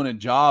starts doing a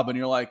job and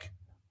you're like,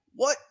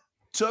 what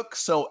took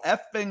so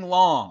effing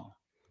long?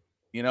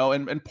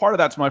 And part of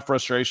that's my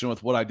frustration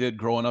with what I did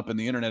growing up in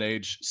the internet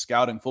age,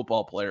 scouting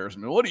football players. I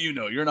mean, what do you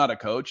know? You're not a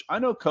coach. I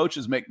know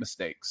coaches make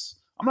mistakes.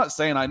 I'm not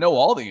saying I know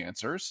all the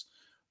answers,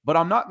 but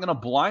I'm not going to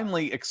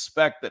blindly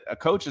expect that a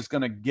coach is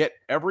going to get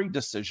every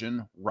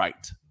decision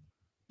right.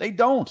 They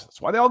don't.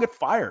 That's why they all get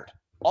fired.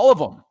 All of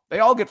them. They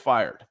all get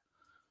fired.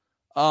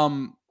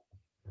 And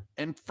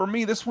for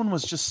me, this one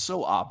was just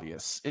so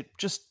obvious.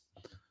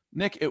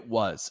 Nick, it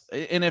was.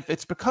 And if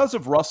it's because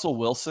of Russell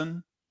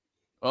Wilson,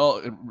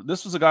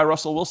 this was a guy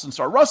Russell Wilson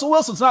started. Russell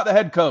Wilson's not the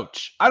head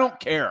coach. I don't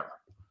care.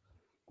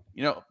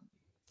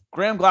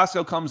 Graham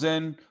Glasgow comes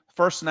in,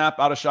 first snap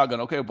out of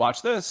shotgun. Okay,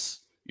 watch this.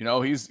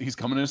 He's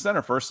coming in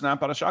center, first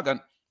snap out of shotgun.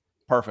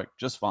 Perfect,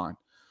 just fine.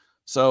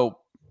 So,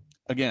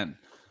 again,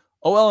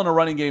 OL in a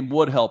running game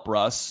would help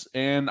Russ,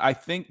 and I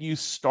think you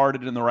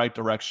started in the right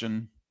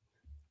direction.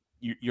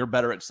 You're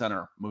better at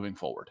center moving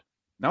forward.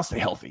 Now stay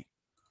healthy.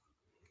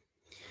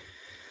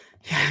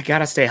 Yeah,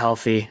 gotta stay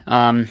healthy.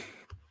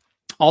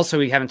 Also,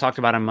 we haven't talked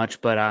about him much,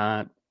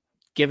 but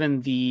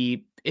given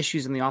the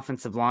issues in the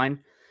offensive line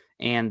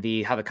and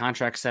how the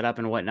contract's set up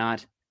and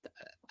whatnot,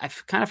 I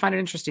kind of find it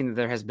interesting that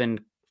there has been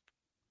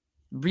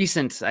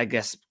recent, I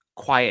guess,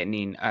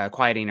 quieting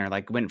or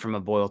like went from a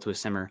boil to a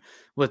simmer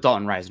with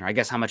Dalton Reisner. I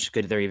guess how much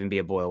could there even be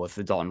a boil with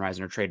the Dalton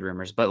Reisner trade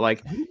rumors? But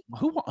like,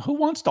 who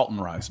wants Dalton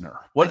Reisner?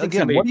 What are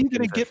you going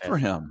to get for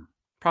him?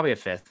 Probably a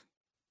fifth.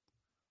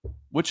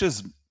 Which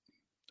is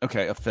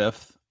okay, a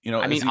fifth.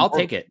 I mean, I'll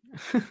take it.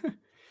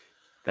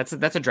 That's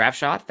a draft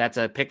shot. That's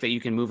a pick that you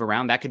can move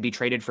around. That could be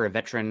traded for a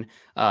veteran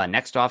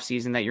next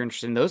offseason that you're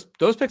interested in.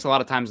 Those picks a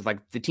lot of times, like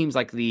the teams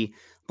like the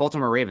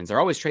Baltimore Ravens, they're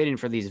always trading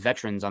for these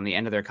veterans on the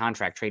end of their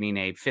contract, trading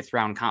a 5th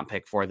round comp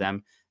pick for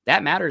them.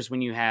 That matters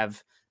when you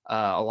have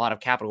a lot of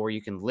capital where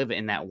you can live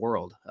in that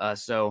world.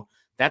 So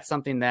that's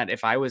something that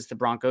if I was the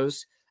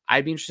Broncos,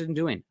 I'd be interested in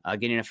doing,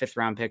 getting a 5th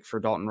round pick for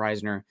Dalton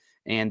Reisner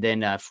and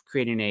then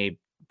creating a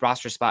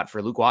roster spot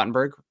for Luke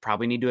Wattenberg.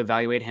 Probably need to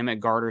evaluate him at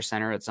guard or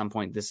center at some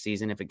point this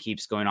season if it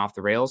keeps going off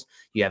the rails.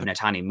 You have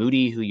Netani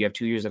Moody, who you have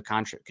 2 years of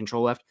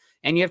control left,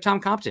 and you have Tom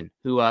Compton,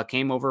 who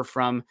came over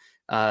from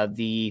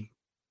the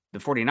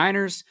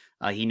 49ers.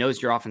 He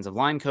knows your offensive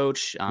line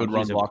coach. Good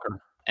run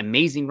blocker.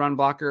 amazing run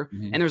blocker.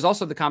 Mhm. And there's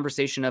also the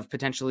conversation of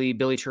potentially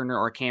Billy Turner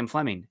or Cam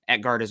Fleming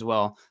at guard as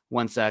well.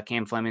 Once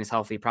Cam Fleming is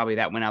healthy, probably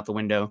that went out the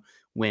window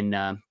when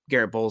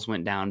Garrett Bowles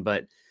went down.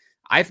 But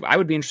I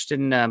would be interested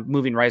in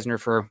moving Reisner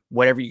for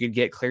whatever you could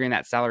get, clearing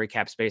that salary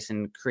cap space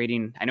and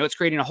creating, I know it's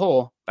creating a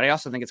hole, but I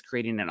also think it's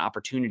creating an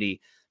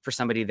opportunity for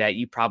somebody that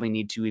you probably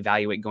need to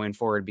evaluate going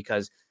forward,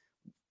 because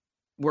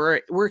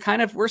we're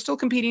still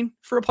competing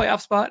for a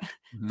playoff spot,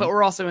 but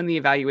we're also in the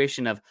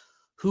evaluation of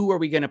who are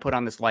we going to put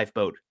on this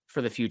lifeboat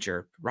for the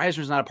future.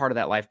 Reisner's not a part of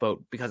that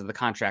lifeboat because of the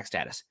contract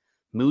status.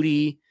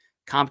 Moody,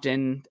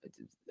 Compton,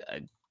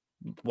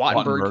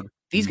 Wattenberg,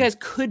 these guys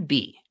could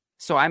be.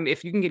 So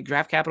if you can get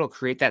draft capital,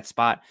 create that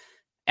spot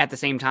at the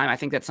same time, I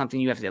think that's something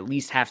you have to at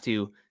least have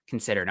to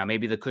consider. Now,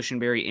 maybe the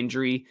Cushenberry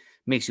injury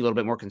makes you a little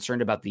bit more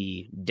concerned about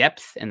the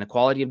depth and the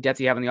quality of depth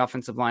you have on the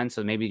offensive line.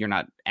 So maybe you're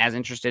not as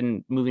interested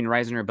in moving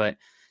Reisner, but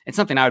it's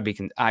something I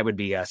would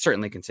be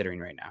certainly considering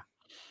right now.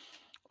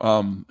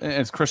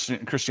 As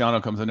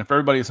Cristiano comes in, if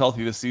everybody is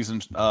healthy this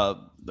season,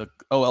 the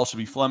OL should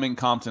be Fleming,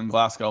 Compton,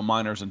 Glasgow,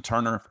 Miners, and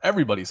Turner. If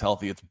everybody's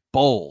healthy, it's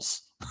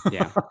Bowles.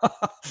 Yeah.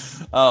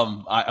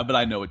 But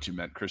I know what you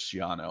meant,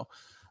 Cristiano.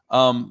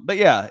 But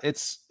yeah,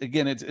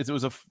 it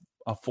was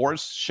a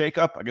forced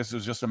shakeup. I guess it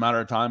was just a matter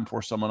of time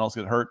before someone else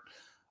got hurt.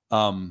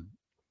 And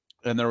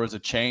there was a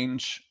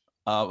change.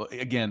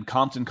 Again,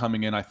 Compton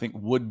coming in, I think,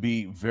 would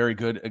be very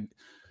good.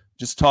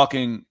 Just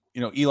talking,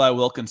 Eli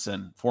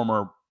Wilkinson,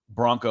 former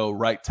Bronco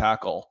right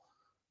tackle.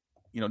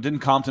 Didn't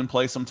Compton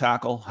play some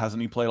tackle?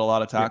 Hasn't he played a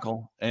lot of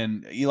tackle? Yeah.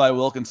 And Eli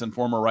Wilkinson,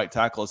 former right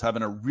tackle, is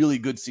having a really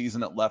good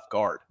season at left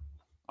guard.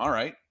 All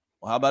right.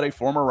 Well, how about a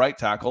former right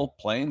tackle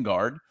playing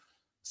guard?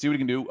 See what he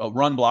can do. A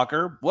run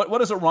blocker. What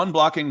does a run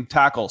blocking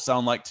tackle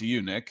sound like to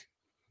you, Nick?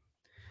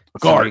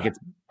 Guard.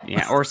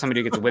 Or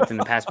somebody who gets whipped in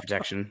the pass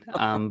protection.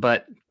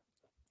 But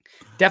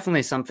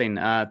definitely something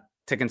to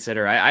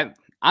consider.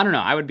 I don't know.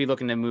 I would be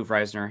looking to move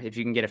Reisner. If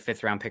you can get a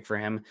 5th round pick for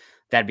him,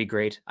 that'd be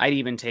great. I'd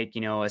even take, a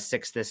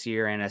 6th this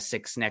year and a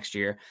 6th next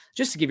year,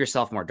 just to give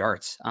yourself more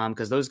darts.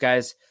 Because those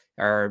guys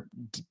are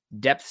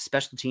depth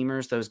special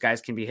teamers. Those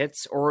guys can be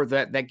hits, or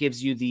that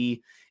gives you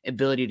the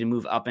ability to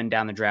move up and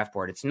down the draft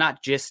board. It's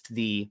not just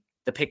the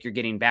pick you're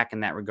getting back in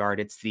that regard.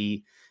 It's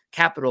the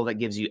capital that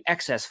gives you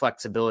excess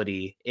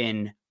flexibility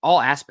in all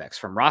aspects,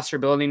 from roster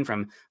building,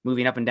 from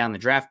moving up and down the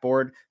draft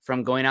board,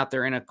 from going out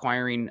there and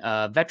acquiring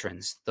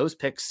veterans. Those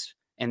picks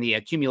and the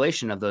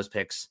accumulation of those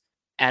picks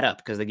add up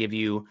because they give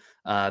you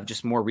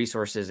just more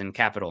resources and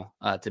capital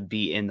to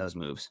be in those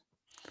moves.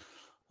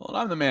 Well,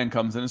 I'm the man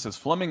comes in and says,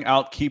 Fleming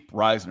out, keep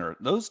Reisner.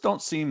 Those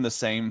don't seem the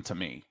same to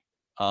me.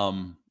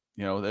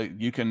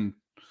 You can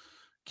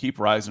keep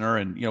Reisner,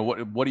 and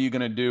what are you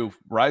going to do?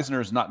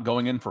 Reisner is not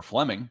going in for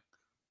Fleming.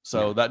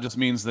 So that just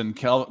means then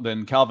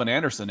Calvin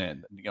Anderson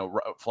in.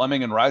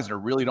 Fleming and Reisner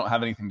really don't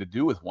have anything to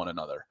do with one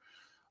another.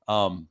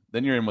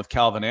 Then you're in with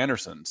Calvin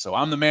Anderson. So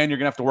I'm the man. You're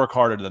going to have to work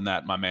harder than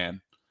that, my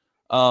man.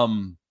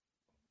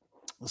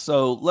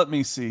 So let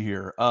me see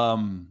here.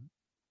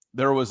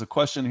 There was a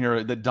question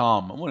here that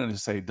I wanted to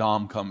say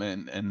Dom come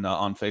in and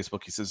on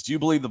Facebook. He says, do you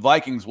believe the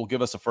Vikings will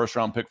give us a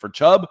 1st-round pick for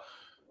Chubb,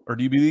 or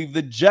do you believe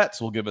the Jets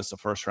will give us a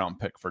 1st-round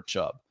pick for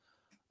Chubb?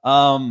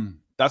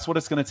 That's what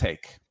it's going to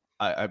take.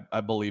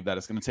 I believe that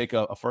it's going to take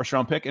a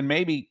 1st-round pick, and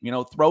maybe,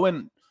 throw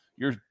in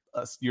your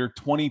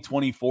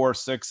 2024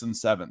 6th and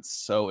 7th.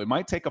 So it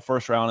might take a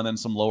 1st round and then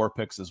some lower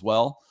picks as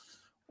well.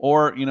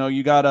 Or,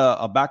 you got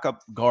a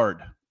backup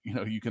guard,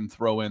 you can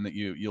throw in that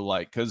you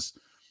like, because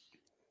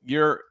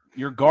your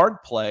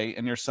guard play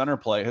and your center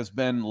play has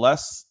been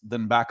less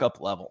than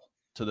backup level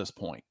to this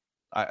point.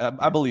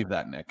 I believe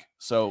that, Nick.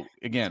 So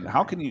again,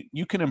 how can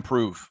you can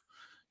improve?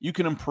 You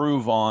can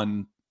improve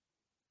on.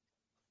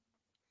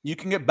 You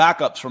can get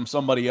backups from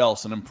somebody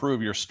else and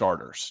improve your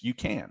starters. You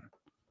can.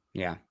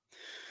 Yeah.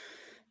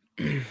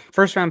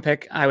 1st-round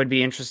pick, I would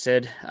be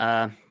interested.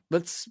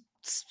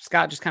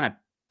 Scott, just kind of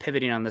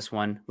pivoting on this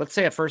one. Let's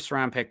say a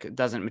 1st-round pick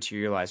doesn't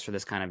materialize for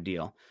this kind of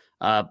deal.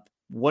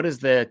 What is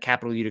the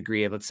capital you'd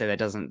agree? Let's say that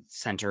doesn't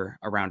center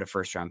around a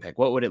 1st-round pick.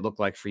 What would it look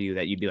like for you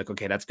that you'd be like,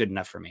 okay, that's good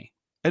enough for me?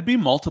 It'd be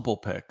multiple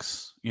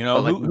picks.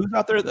 Who's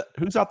out there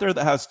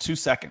that has 2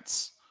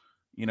 seconds?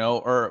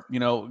 Or you're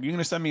going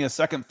to send me a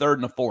 2nd, 3rd,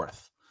 and a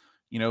 4th.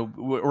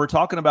 We're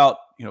talking about,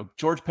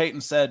 George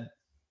Payton said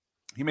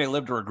he may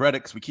live to regret it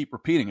because we keep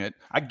repeating it.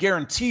 I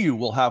guarantee you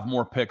we'll have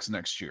more picks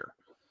next year.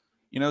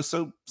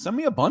 So send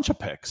me a bunch of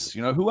picks.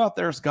 Who out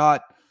there's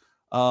got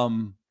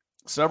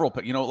several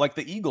picks? Like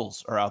the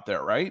Eagles are out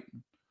there, right?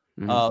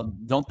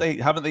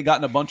 Mm-hmm. Haven't they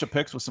gotten a bunch of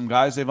picks with some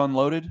guys they've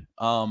unloaded?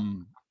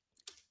 Was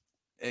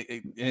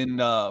it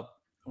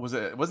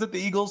the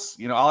Eagles?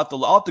 I'll have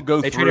to go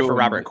through. They traded for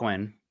Robert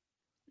Quinn.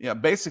 Yeah,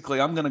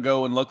 basically, I'm going to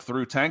go and look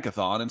through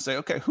Tankathon and say,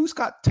 okay, who's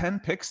got 10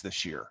 picks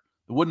this year?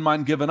 I wouldn't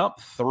mind giving up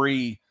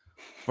 3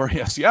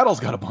 Seattle's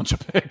got a bunch of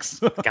picks.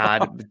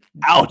 God,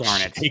 ouch!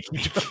 Darn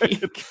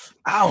it!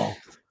 Ow!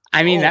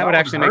 I mean, that would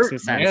actually make some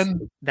sense.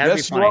 That'd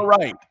be funny. You're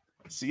right.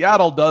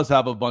 Seattle does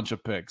have a bunch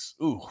of picks.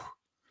 Ooh,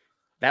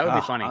 that would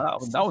be funny.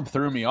 That one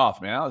threw me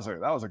off, man.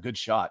 That was a good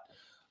shot.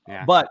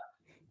 Yeah. But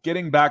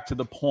getting back to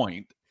the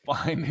point,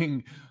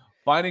 finding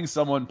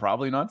someone,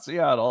 probably not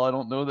Seattle. I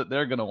don't know that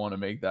they're going to want to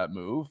make that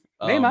move.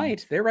 They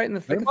might. They're right in the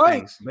thick of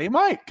things. They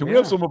might. Can we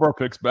have some of our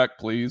picks back,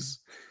 please?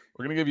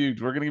 We're gonna give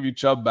you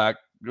Chubb back.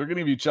 We're gonna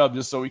give you Chubb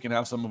just so we can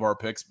have some of our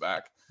picks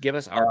back. Give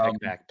us our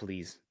pick back,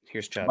 please.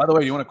 Here's Chubb. By the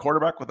way, you want a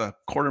quarterback with a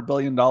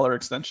 $250 million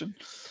extension?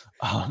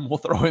 We'll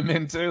throw him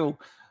in too.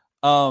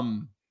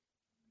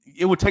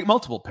 It would take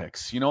multiple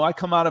picks. I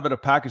come out of it a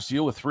package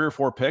deal with 3 or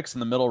 4 picks in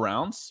the middle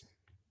rounds.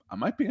 I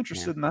might be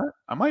interested in that.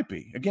 I might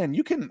be. Again,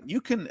 you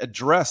can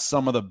address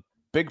some of the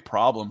big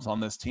problems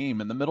on this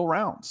team in the middle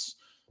rounds.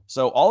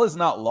 So all is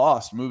not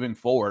lost moving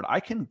forward. I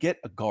can get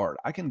a guard.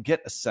 I can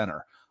get a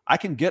center. I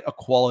can get a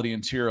quality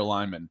interior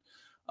lineman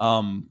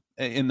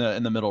in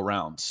the middle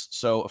rounds.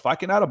 So if I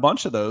can add a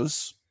bunch of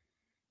those,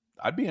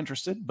 I'd be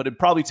interested. But it'd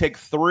probably take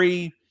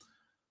 3.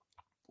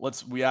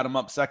 We add them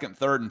up 2nd,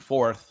 3rd, and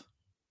 4th.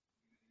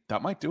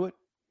 That might do it.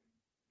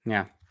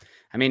 Yeah.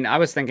 I mean, I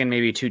was thinking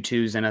maybe 2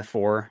 2s and a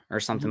 4 or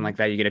something like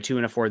that. You get a 2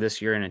 and a 4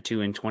 this year and a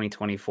 2 in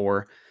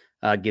 2024.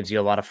 Gives you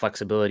a lot of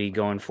flexibility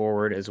going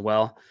forward as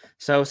well.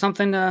 So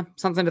something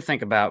to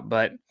think about.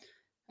 But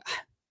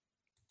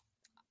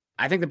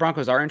I think the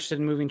Broncos are interested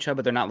in moving Chubb,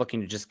 but they're not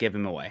looking to just give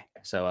him away.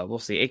 So we'll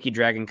see. Akey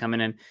Dragon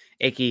coming in.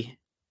 Akey,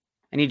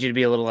 I need you to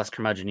be a little less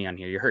curmudgeon-y on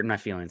here. You're hurting my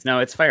feelings. No,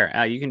 it's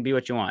fair. You can be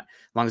what you want,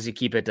 as long as you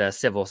keep it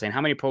civil. Saying,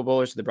 how many Pro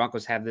Bowlers do the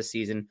Broncos have this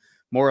season?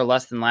 More or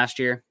less than last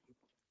year?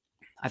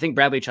 I think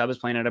Bradley Chubb is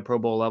playing at a Pro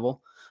Bowl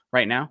level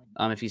right now,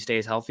 if he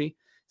stays healthy.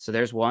 So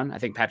there's one. I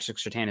think Patrick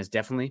Surtain is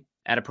definitely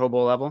at a Pro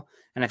Bowl level.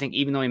 And I think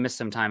even though he missed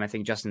some time, I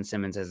think Justin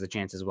Simmons has the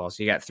chance as well.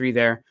 So you got 3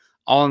 there,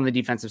 all on the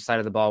defensive side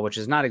of the ball, which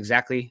is not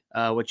exactly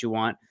what you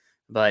want,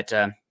 but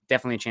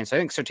definitely a chance. So I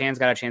think Surtain's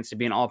got a chance to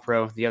be an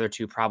All-Pro. The other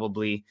 2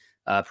 probably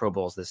Pro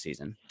Bowls this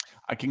season.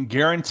 I can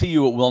guarantee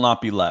you it will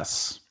not be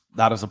less.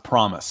 That is a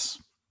promise.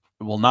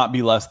 It will not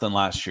be less than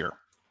last year.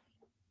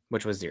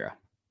 Which was 0.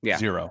 Yeah.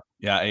 0.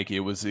 Yeah,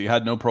 Akey. He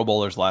had no Pro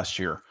Bowlers last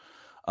year.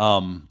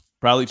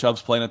 Bradley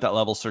Chubb's playing at that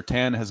level.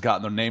 Surtain has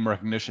gotten their name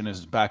recognition,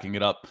 is backing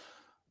it up.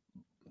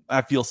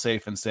 I feel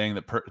safe in saying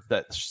that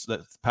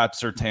Pat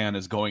Surtain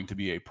is going to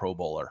be a Pro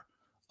Bowler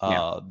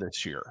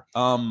this year.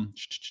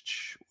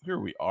 Here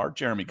we are.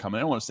 Jeremy coming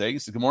in. I want to say,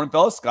 good morning,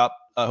 fellas. Scott,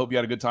 I hope you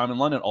had a good time in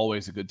London.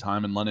 Always a good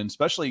time in London,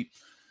 especially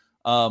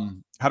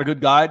had a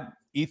good guide.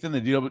 Ethan,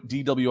 the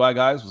DWI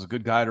guys, was a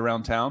good guide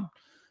around town.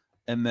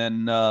 And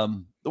then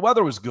the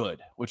weather was good,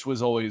 which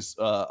was always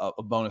a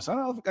bonus.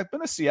 I've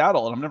been to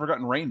Seattle and I've never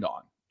gotten rained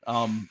on.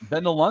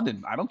 Been to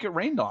London, I don't get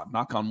rained on,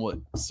 knock on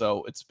wood.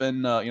 So it's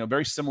been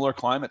very similar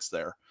climates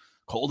there,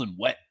 cold and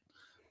wet,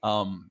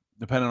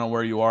 depending on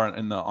where you are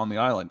on the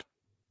island.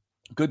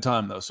 Good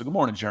time though. So good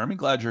morning, Jeremy.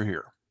 Glad you're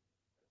here.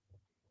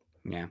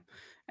 Yeah,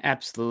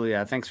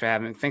 absolutely. Thanks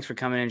for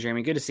coming in,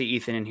 Jeremy. Good to see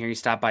Ethan in here. He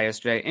stopped by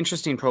yesterday.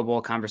 Interesting Pro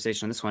Bowl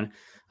conversation on this one.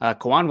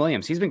 Kwan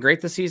Williams, he's been great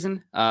this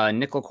season.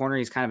 Nickel corner,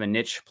 he's kind of a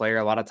niche player.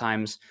 A lot of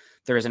times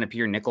there isn't a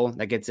pure nickel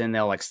that gets in.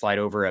 They'll slide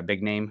over a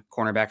big name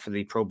cornerback for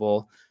the Pro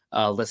Bowl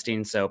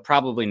listing. So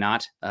probably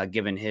not,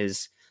 given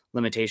his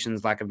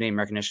limitations, lack of name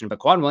recognition. But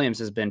Kwan Williams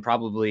has been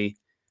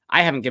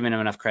I haven't given him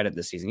enough credit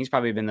this season. He's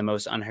probably been the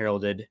most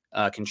unheralded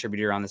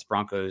contributor on this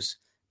Broncos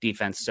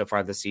defense so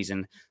far this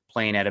season,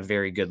 playing at a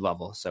very good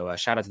level. So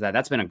shout out to that.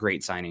 That's been a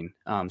great signing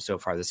so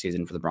far this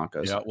season for the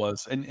Broncos. Yeah, it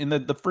was. And in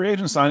the free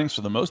agent signings,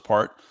 for the most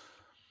part,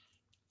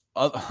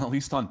 at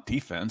least on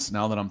defense,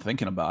 now that I'm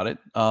thinking about it.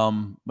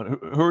 But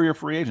who are your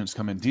free agents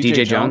coming?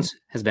 DJ Jones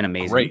has been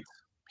amazing. Great.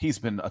 He's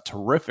been a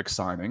terrific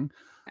signing.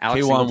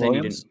 Alex Kwan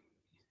Williams,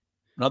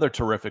 another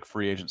terrific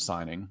free agent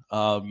signing.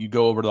 You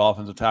go over to the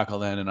offensive tackle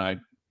then, and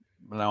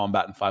now I'm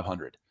batting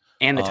 500.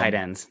 And the tight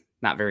ends,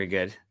 not very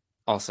good.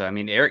 Also, I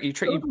mean, Eric,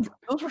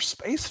 those were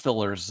space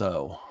fillers,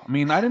 though. I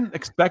mean, I didn't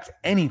expect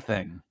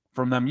anything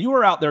from them. You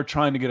were out there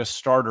trying to get a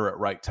starter at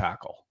right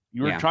tackle.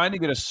 You were trying to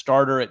get a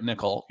starter at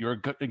nickel. You were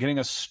getting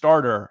a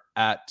starter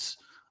at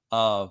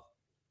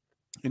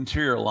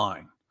interior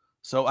line.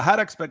 So I had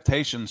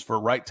expectations for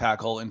right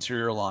tackle,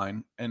 interior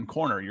line, and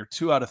corner. You're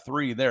 2 out of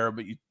 3 there,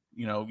 but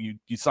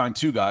you signed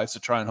 2 guys to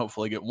try and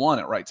hopefully get 1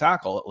 at right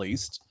tackle at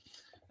least,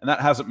 and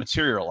that hasn't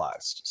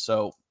materialized.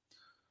 So,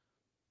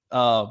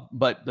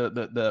 but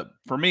the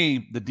for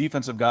me, the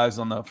defensive guys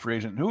on the free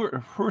agent, who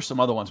are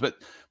some other ones, but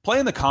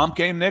playing the comp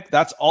game, Nick,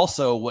 that's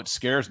also what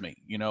scares me.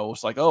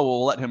 It's like, oh,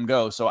 we'll let him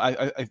go. So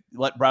I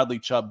let Bradley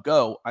Chubb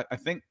go. I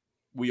think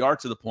we are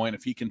to the point,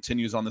 if he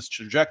continues on this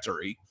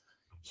trajectory,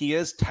 he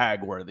is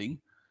tag worthy,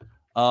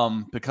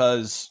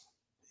 because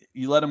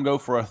you let him go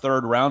for a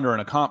 3rd rounder in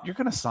a comp, you're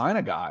going to sign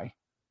a guy.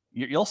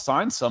 You'll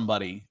sign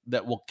somebody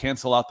that will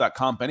cancel out that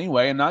comp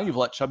anyway. And now you've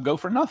let Chubb go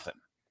for nothing.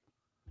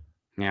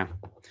 Yeah.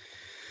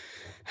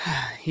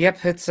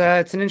 Yep. It's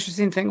an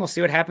interesting thing. We'll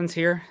see what happens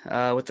here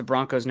with the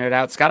Broncos, no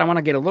doubt. Scott, I want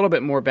to get a little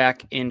bit more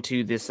back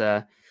into this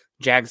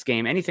Jags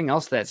game. Anything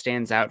else that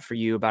stands out for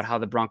you about how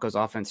the Broncos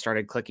offense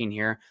started clicking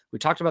here? We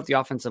talked about the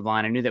offensive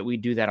line. I knew that we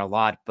do that a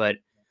lot, but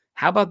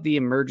how about the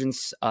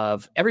emergence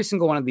of every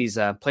single one of these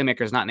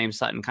playmakers not named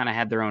Sutton kind of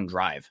had their own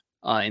drive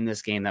in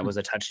this game that was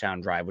a touchdown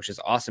drive, which is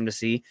awesome to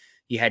see.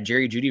 He had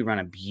Jerry Jeudy run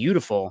a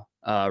beautiful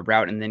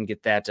route and then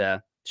get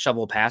that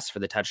shovel pass for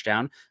the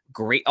touchdown.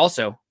 Great.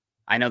 Also,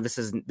 I know this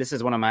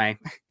is one of my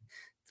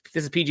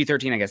this is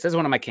PG-13, I guess. This is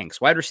one of my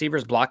kinks. Wide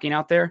receivers blocking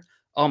out there.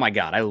 Oh my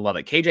God, I love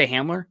it. KJ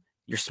Hamler,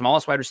 your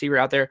smallest wide receiver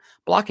out there,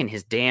 blocking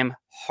his damn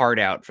heart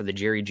out for the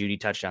Jerry Jeudy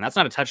touchdown. That's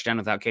not a touchdown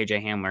without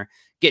KJ Hamler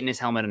getting his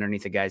helmet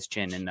underneath the guy's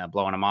chin and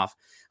blowing him off.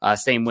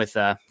 Same with,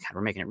 God,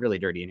 we're making it really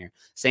dirty in here.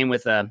 Same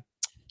with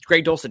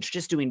Greg Dulcich,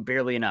 just doing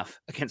barely enough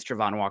against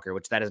Travon Walker,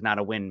 which that is not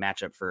a win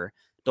matchup for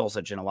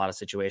Dulcich in a lot of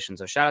situations.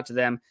 So shout out to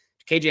them.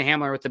 KJ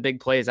Hamler with the big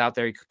plays out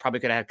there. He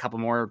probably could have had a couple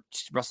more.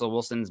 Russell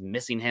Wilson's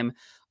missing him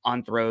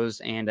on throws.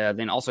 And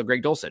then also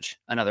Greg Dulcich,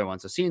 another one.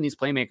 So seeing these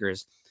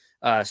playmakers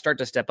start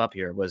to step up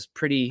here was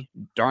pretty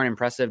darn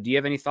impressive. Do you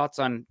have any thoughts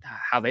on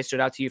how they stood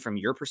out to you from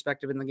your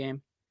perspective in the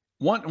game?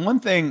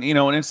 One thing,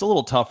 and it's a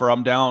little tougher.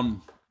 I'm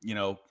down,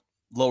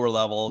 lower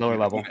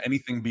level.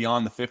 Anything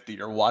beyond the 50,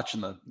 you're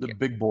watching the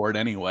big board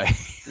anyway.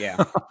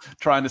 Yeah.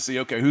 Trying to see,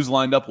 okay, who's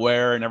lined up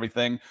where and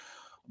everything.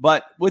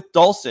 But with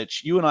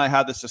Dulcich, you and I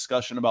had this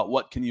discussion about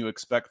what can you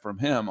expect from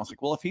him. I was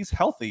like, well, if he's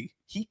healthy,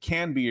 he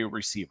can be a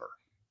receiver.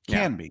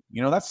 Can be.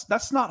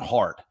 That's not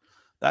hard.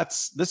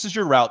 This is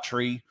your route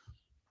tree.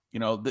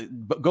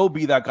 But go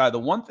be that guy. The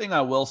one thing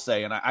I will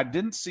say, and I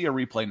didn't see a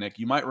replay, Nick,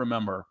 you might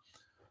remember,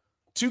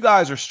 two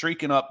guys are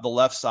streaking up the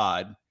left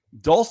side.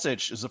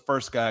 Dulcich is the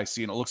first guy I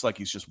see, and it looks like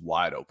he's just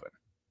wide open.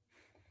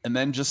 And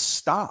then just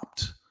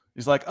stopped.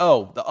 He's like,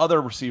 oh, the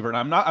other receiver.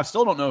 And I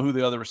still don't know who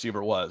the other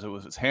receiver was. It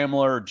was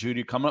Hamler or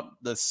Jeudy coming up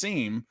the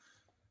seam,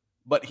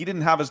 but he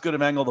didn't have as good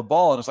of an angle of the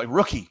ball. And it's like,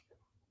 rookie,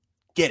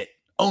 get it,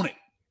 own it.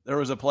 There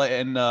was a play,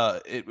 and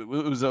it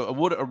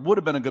would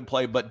have been a good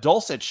play, but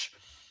Dulcich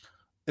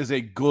is a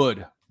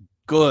good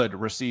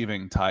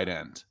receiving tight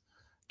end.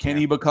 Can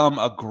he become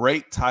a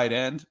great tight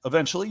end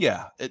eventually?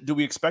 Yeah. Do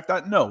we expect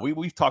that? No.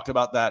 We've talked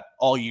about that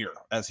all year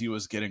as he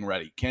was getting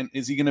ready.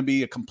 Is he going to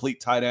be a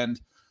complete tight end?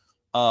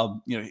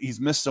 He's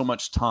missed so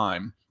much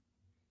time.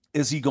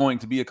 Is he going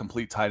to be a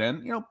complete tight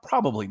end?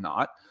 Probably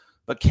not.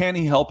 But can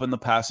he help in the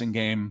passing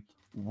game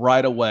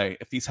right away?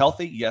 If he's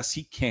healthy, yes,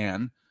 he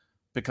can,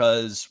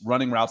 because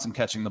running routes and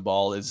catching the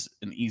ball is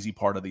an easy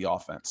part of the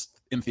offense,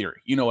 in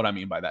theory. You know what I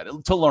mean by that.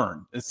 To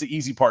learn. It's the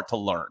easy part to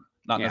learn,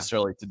 not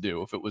necessarily to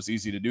do. If it was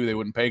easy to do, they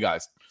wouldn't pay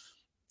guys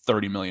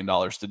 $30 million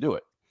to do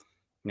it.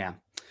 Yeah,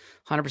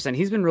 100%.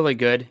 He's been really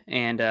good.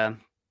 And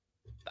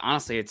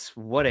honestly, it's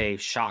what a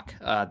shock,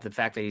 the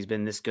fact that he's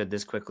been this good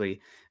this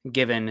quickly,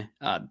 given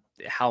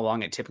how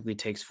long it typically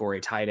takes for a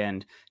tight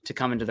end to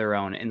come into their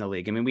own in the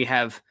league. I mean, we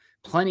have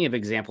plenty of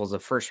examples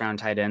of first-round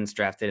tight ends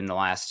drafted in the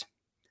last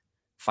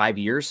 5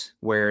 years,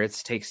 where it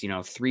takes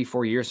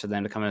 3-4 years for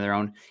them to come into their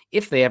own,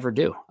 if they ever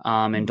do.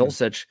 And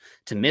Dulcich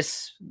to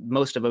miss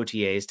most of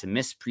OTAs, to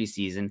miss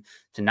preseason,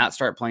 to not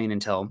start playing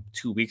until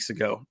 2 weeks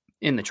ago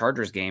in the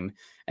Chargers game,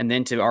 and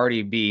then to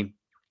already be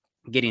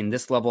getting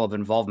this level of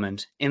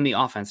involvement in the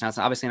offense. Now, it's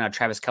obviously not a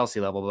Travis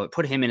Kelce level, but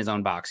put him in his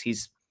own box.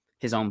 He's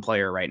his own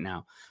player right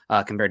now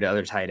compared to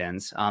other tight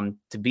ends.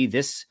 To be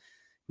this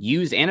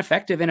used and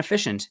effective and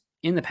efficient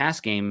in the pass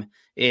game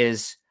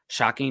is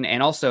shocking,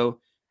 and also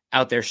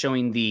out there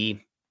showing the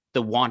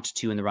want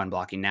to in the run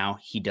blocking. Now,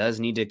 he does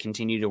need to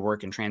continue to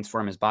work and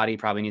transform his body.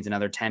 Probably needs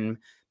another 10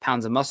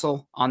 pounds of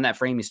muscle on that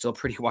frame. He's still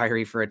pretty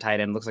wiry for a tight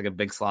end. Looks like a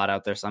big slot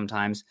out there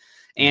sometimes.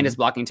 And his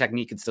blocking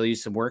technique could still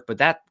use some work. But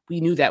that we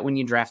knew that when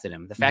you drafted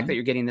him. The fact that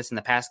you're getting this in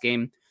the pass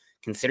game,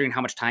 considering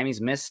how much time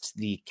he's missed,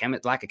 the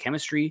lack of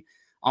chemistry,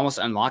 almost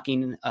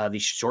unlocking the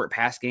short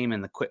pass game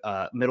and the quick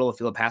middle of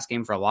field pass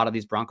game for a lot of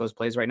these Broncos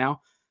plays right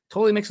now,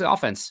 totally makes the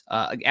offense,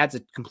 adds a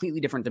completely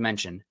different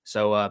dimension.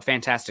 So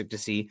fantastic to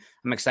see.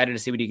 I'm excited to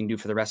see what he can do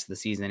for the rest of the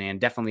season, and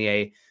definitely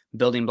a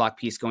building block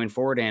piece going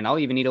forward. And I'll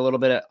even eat a little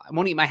bit of, I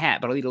won't eat my hat,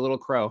 but I'll eat a little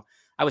crow.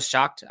 I was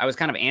shocked. I was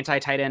kind of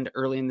anti-tight end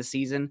early in the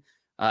season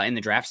in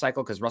the draft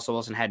cycle because Russell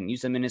Wilson hadn't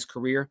used them in his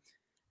career.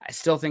 I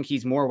still think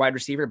he's more wide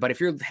receiver, but if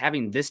you're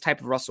having this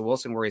type of Russell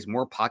Wilson where he's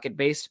more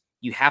pocket-based,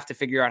 you have to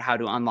figure out how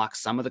to unlock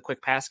some of the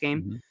quick pass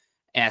game,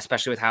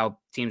 especially with how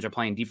teams are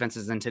playing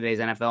defenses in today's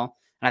NFL.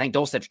 And I think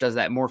Dulcich does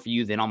that more for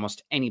you than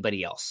almost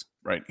anybody else.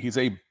 Right. He's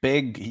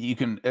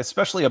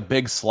especially a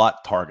big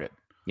slot target.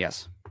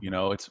 Yes.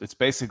 It's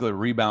basically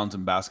rebounds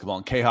in basketball.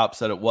 And K-Hop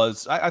said it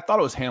was, I thought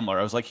it was Hamler.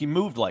 I was like, he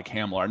moved like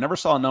Hamler. I never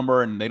saw a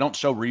number, and they don't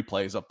show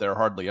replays up there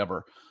hardly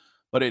ever.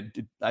 But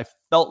I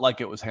felt like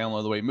it was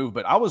Hamler the way he moved.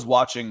 But I was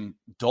watching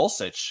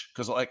Dulcich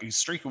because he's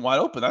streaking wide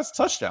open. That's a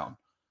touchdown.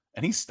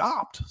 And he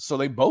stopped. So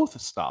they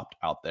both stopped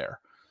out there.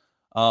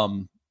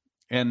 My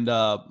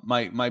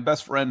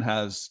best friend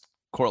has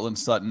Courtland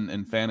Sutton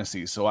in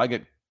fantasy, so I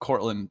get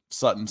Courtland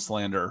Sutton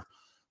slander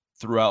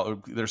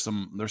throughout. There's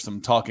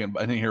some talking.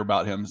 I didn't hear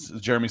about him.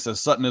 Jeremy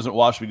says Sutton isn't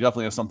washed, but he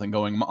definitely has something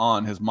going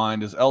on. His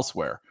mind is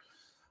elsewhere.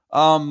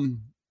 I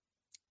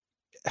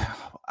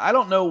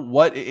don't know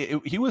what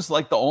he was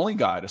like the only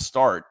guy to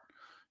start.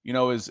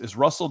 Is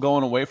Russell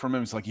going away from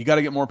him? It's like you got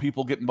to get more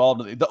people get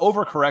involved. The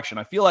overcorrection.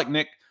 I feel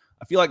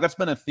like that's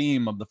been a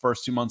theme of the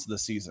first 2 months of the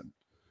season.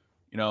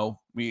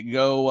 We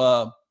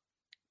go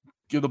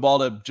give the ball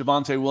to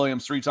Javonte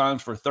Williams 3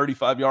 times for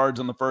 35 yards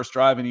on the first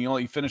drive, and he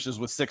only finishes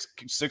with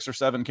six or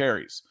seven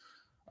carries.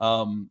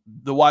 The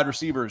wide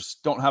receivers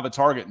don't have a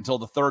target until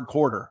the third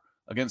quarter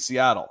against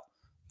Seattle.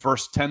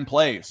 First 10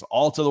 plays,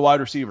 all to the wide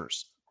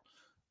receivers.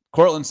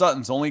 Courtland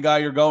Sutton's the only guy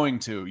you're going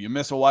to. You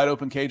miss a wide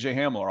open KJ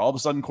Hamler. All of a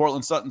sudden,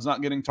 Courtland Sutton's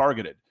not getting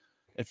targeted.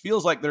 It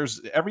feels like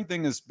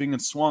everything is being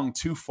swung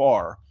too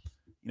far.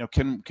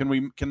 Can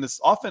this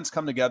offense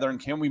come together, and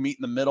can we meet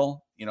in the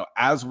middle?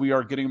 As we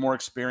are getting more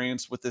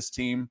experience with this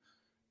team,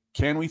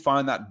 can we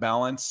find that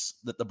balance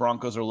that the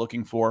Broncos are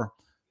looking for?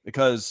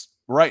 Because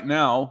right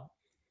now,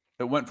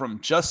 it went from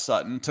just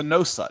Sutton to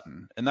no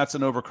Sutton, and that's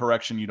an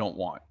overcorrection you don't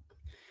want.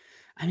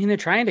 I mean, they're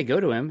trying to go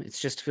to him. It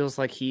just feels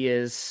like he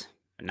is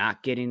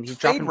not getting. He's fade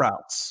dropping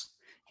routes.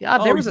 Yeah,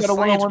 there was a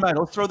slant.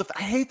 Let's throw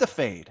I hate the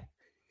fade.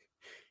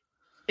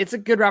 It's a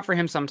good route for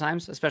him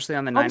sometimes, especially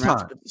on the 9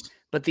 routes.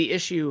 But the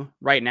issue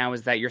right now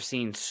is that you're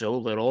seeing so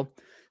little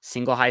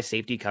single high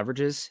safety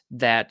coverages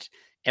that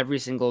every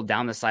single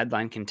down the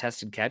sideline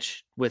contested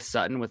catch with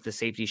Sutton, with the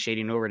safety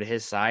shading over to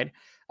his side,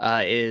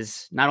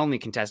 is not only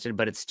contested,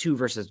 but it's 2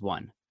 versus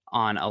 1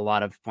 on a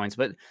lot of points.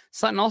 But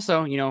Sutton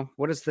also,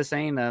 what is the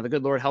saying? The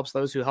good Lord helps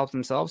those who help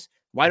themselves.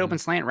 Wide open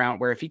slant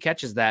route where if he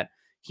catches that,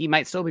 he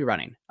might still be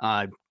running.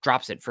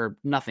 Drops it for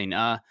nothing.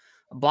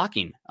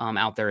 Blocking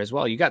out there as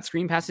well. You got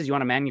screen passes. You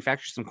want to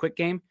manufacture some quick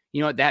game.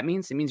 You know what that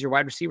means? It means your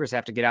wide receivers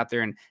have to get out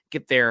there and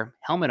get their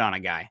helmet on a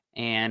guy.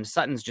 And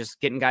Sutton's just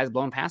getting guys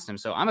blown past him.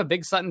 So I'm a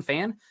big Sutton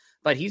fan,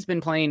 but he's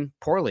been playing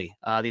poorly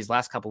these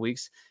last couple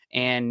weeks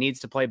and needs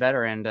to play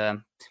better.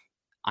 And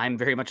I'm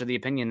very much of the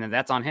opinion that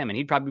that's on him. And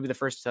he'd probably be the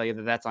first to tell you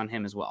that that's on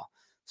him as well.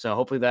 So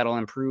hopefully that'll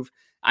improve.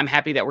 I'm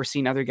happy that we're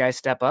seeing other guys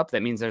step up.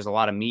 That means there's a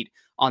lot of meat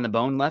on the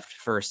bone left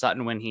for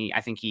Sutton when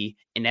I think he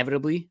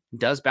inevitably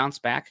does bounce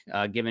back,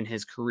 given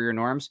his career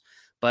norms.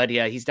 But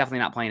yeah, he's definitely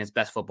not playing his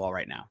best football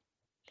right now.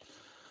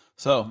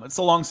 So it's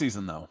a long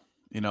season, though.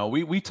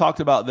 We talked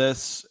about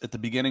this at the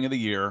beginning of the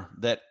year,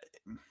 that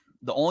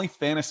the only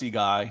fantasy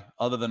guy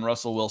other than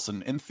Russell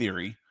Wilson, in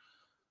theory,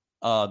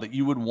 that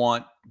you would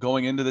want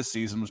going into this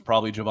season was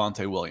probably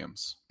Javonte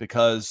Williams,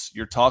 because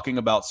you're talking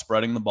about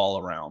spreading the ball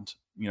around.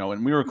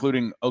 And we were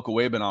including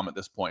Okwebenam at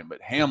this point,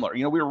 but Hamler,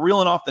 we were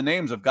reeling off the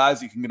names of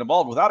guys you can get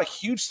involved without a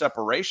huge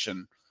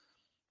separation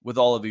with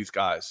all of these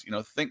guys.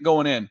 Think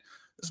going in,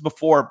 this is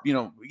before,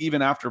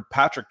 even after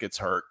Patrick gets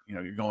hurt,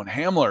 you're going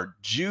Hamler,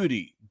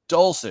 Judy,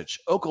 Dulcich,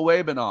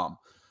 Okwebenam,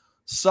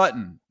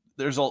 Sutton,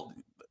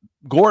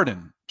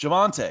 Gordon,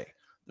 Javonte.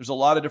 There's a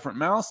lot of different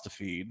mouths to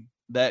feed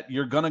that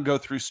you're going to go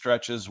through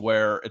stretches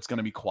where it's going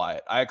to be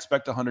quiet. I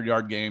expect a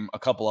 100-yard game, a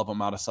couple of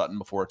them out of Sutton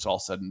before it's all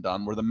said and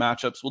done, where the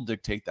matchups will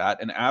dictate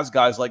that. And as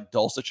guys like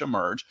Dulcich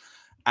emerge,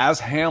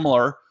 as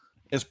Hamler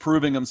is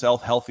proving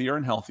himself healthier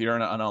and healthier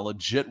and a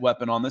legit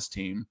weapon on this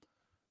team,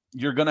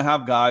 you're going to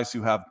have guys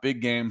who have big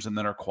games and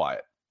then are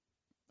quiet.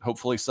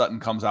 Hopefully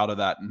Sutton comes out of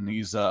that, and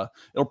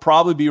it'll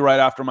probably be right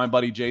after my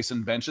buddy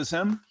Jason benches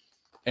him,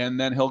 and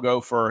then he'll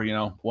go for,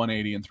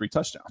 180 and 3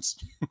 touchdowns.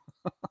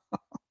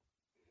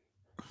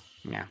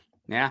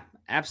 Yeah,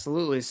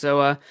 absolutely.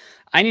 So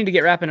I need to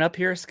get wrapping up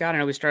here, Scott. I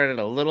know we started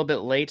a little bit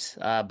late,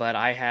 but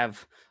I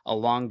have a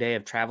long day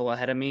of travel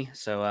ahead of me.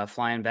 So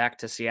flying back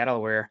to Seattle,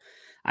 where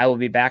I will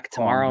be back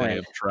tomorrow. Long day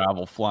of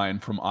travel flying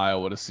from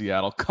Iowa to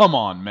Seattle. Come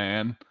on,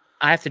 man.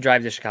 I have to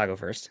drive to Chicago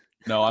first.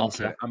 No,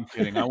 I'm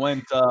kidding. I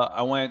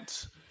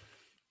went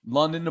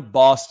London to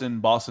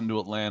Boston to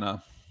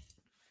Atlanta.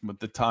 But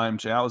the time,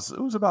 it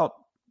was about,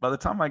 by the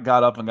time I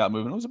got up and got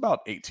moving, it was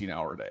about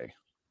 18-hour day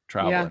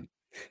traveling. Yeah.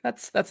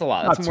 That's a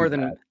lot. That's more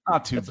than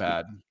not too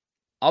bad.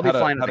 I'll be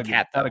flying with a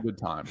cat, though. Had a good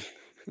time.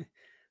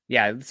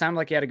 Yeah, it sounded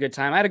like you had a good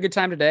time. I had a good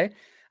time today.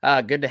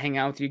 Good to hang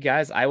out with you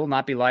guys. I will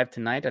not be live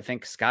tonight. I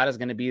think Scott is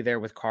going to be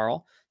there with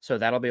Carl, so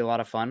that'll be a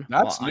lot of fun.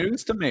 That's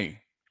news to me.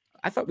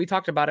 I thought we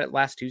talked about it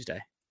last Tuesday.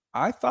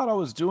 I thought I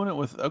was doing it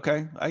with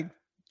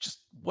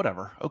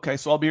whatever. Okay,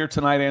 so I'll be here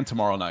tonight and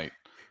tomorrow night.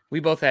 We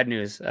both had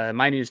news.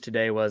 My news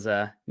today was,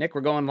 Nick,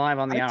 we're going live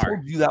on the hour. I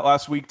told you that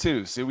last week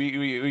too. See,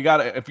 we got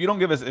to, if you don't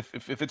give us,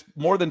 if it's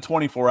more than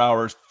 24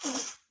 hours,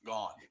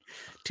 gone.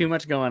 Too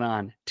much going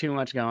on.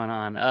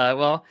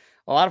 Well,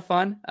 a lot of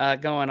fun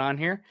going on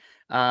here.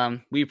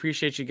 We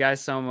appreciate you guys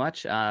so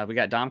much. We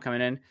got Dom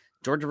coming in.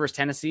 Georgia versus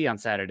Tennessee on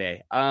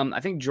Saturday. I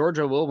think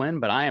Georgia will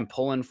win, but I am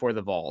pulling for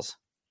the Vols.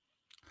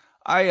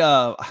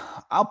 I'll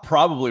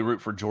probably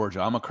root for Georgia.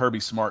 I'm a Kirby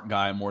Smart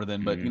guy more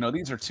than, but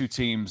these are two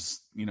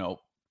teams,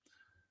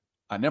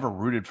 I never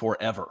rooted for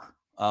ever.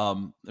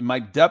 My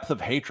depth of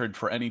hatred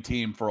for any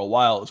team for a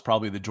while was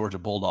probably the Georgia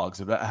Bulldogs.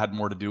 That had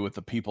more to do with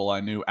the people I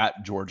knew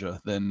at Georgia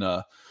than,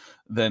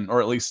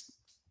 or at least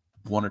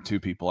one or two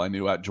people I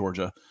knew at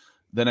Georgia,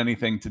 than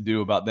anything to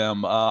do about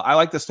them. I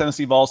like this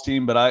Tennessee Vols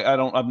team, but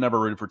I've never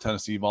rooted for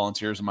Tennessee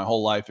Volunteers in my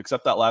whole life,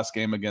 except that last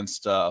game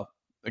against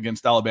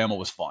Alabama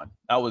was fun.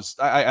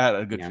 I had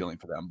a good feeling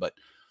for them, but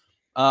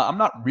I'm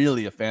not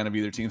really a fan of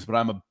either teams, but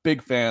I'm a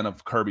big fan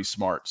of Kirby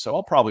Smart. So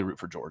I'll probably root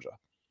for Georgia.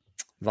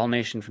 Vol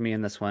Nation for me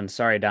in this one.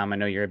 Sorry, Dom. I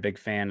know you're a big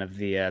fan of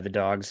the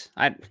Dogs.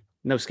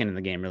 no skin in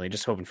the game, really.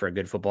 Just hoping for a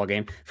good football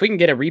game. If we can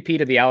get a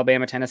repeat of the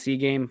Alabama-Tennessee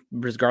game,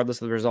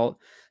 regardless of the result,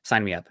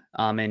 sign me up.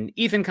 And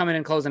Ethan coming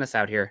and closing us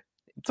out here.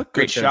 It's a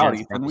good shout,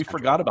 Ethan. We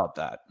forgot about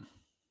that.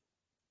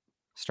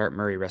 Start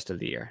Murray rest of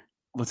the year.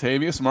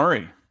 Latavius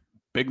Murray,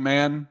 big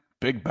man,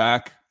 big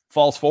back,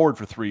 falls forward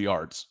for 3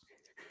 yards.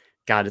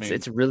 God,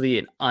 it's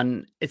really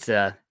it's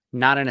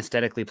not an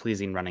aesthetically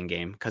pleasing running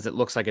game because it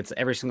looks like it's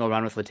every single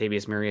run with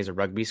Latavius Murray is a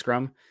rugby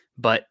scrum,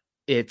 but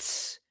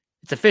it's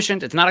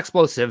efficient. It's not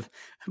explosive,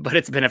 but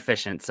it's been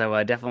efficient.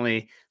 So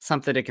definitely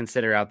something to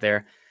consider out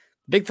there.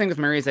 Big thing with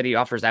Murray is that he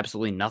offers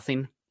absolutely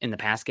nothing in the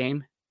pass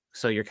game.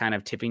 So you're kind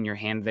of tipping your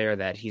hand there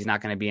that he's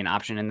not going to be an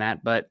option in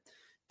that, but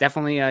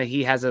definitely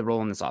he has a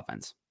role in this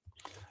offense.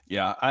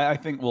 Yeah, I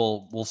think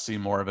we'll see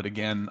more of it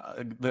again.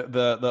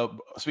 The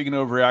speaking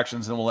of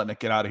reactions, and we'll let Nick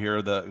get out of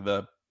here.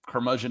 The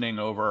curmudgeoning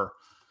over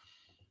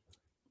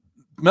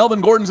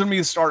Melvin Gordon's gonna be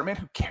the starter. Man,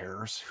 who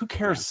cares? Who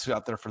cares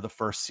out there for the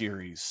first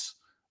series?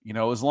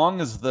 As long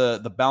as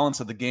the balance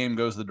of the game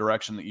goes the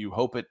direction that you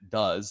hope it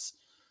does,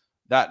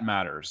 that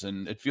matters.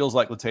 And it feels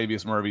like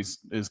Latavius Murray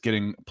is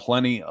getting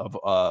plenty of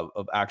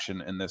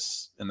action in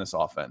this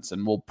offense,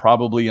 and will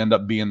probably end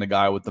up being the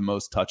guy with the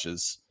most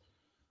touches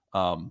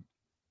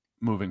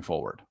moving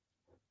forward.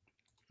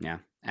 Yeah,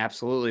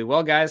 absolutely.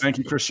 Well, guys, thank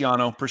you,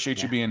 Cristiano.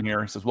 Appreciate you being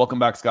here. He says, "Welcome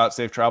back, Scott.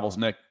 Safe travels,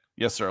 Nick."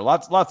 Yes, sir.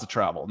 Lots of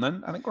travel, and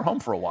then I think we're home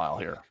for a while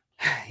here.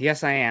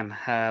 Yes, I am.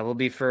 We'll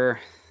be for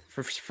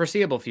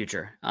foreseeable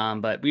future.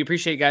 But we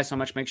appreciate you guys so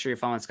much. Make sure you're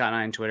following Scott and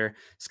I on Twitter.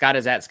 Scott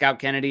is at Scout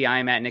Kennedy. I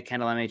am at Nick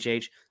Kendall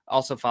MHH.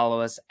 Also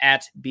follow us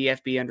at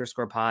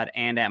BFB_pod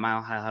and at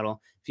Mile High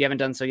Huddle. If you haven't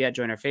done so yet,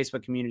 join our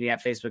Facebook community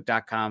at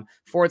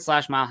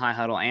facebook.com/Mile High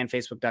Huddle and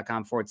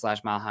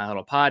facebook.com/Mile High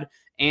Huddle pod.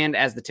 And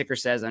as the ticker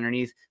says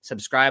underneath,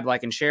 subscribe,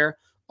 like, and share.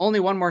 Only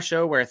one more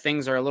show where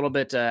things are a little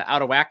bit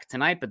out of whack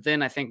tonight, but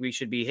then I think we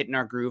should be hitting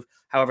our groove.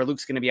 However,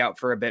 Luke's going to be out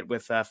for a bit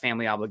with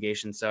family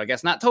obligations. So I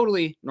guess not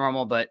totally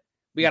normal, but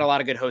we got a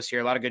lot of good hosts here,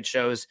 a lot of good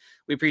shows.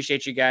 We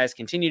appreciate you guys.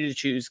 Continue to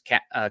choose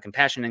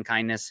compassion and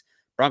kindness.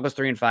 Broncos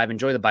 3-5.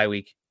 Enjoy the bye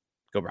week.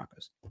 Go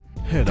Broncos.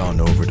 Head on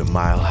over to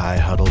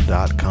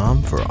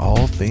milehighhuddle.com for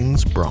all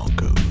things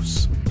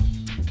Broncos.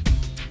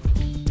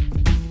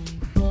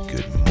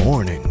 Good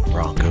morning,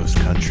 Broncos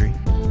country.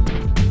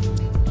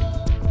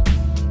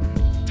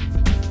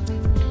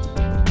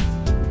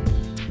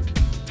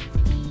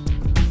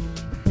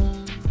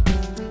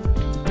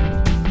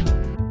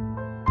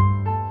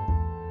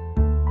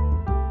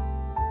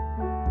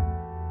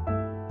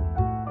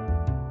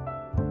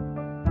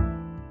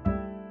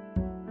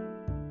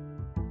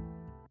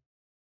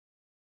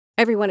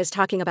 Everyone is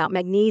talking about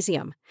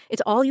magnesium.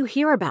 It's all you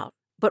hear about.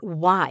 But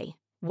why?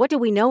 What do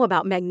we know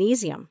about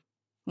magnesium?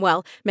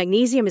 Well,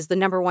 magnesium is the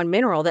 #1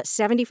 mineral that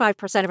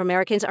 75% of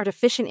Americans are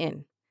deficient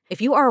in.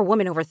 If you are a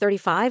woman over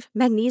 35,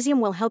 magnesium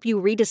will help you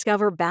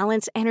rediscover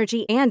balance,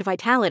 energy, and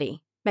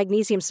vitality.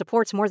 Magnesium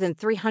supports more than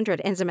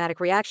 300 enzymatic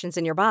reactions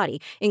in your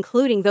body,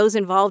 including those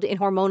involved in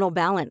hormonal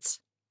balance.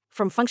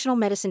 From functional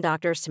medicine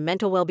doctors to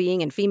mental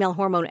well-being and female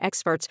hormone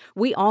experts,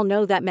 we all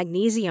know that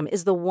magnesium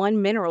is the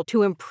one mineral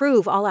to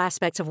improve all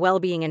aspects of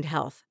well-being and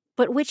health.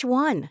 But which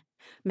one?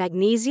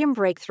 Magnesium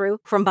Breakthrough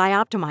from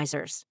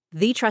Bioptimizers,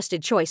 the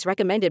trusted choice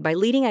recommended by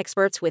leading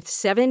experts with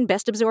 7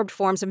 best-absorbed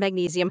forms of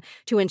magnesium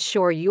to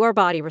ensure your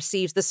body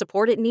receives the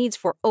support it needs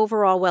for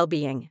overall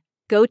well-being.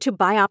 Go to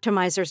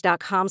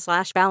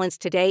bioptimizers.com/balance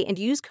today and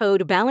use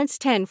code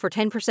BALANCE10 for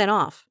 10%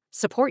 off.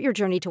 Support your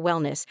journey to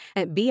wellness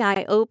at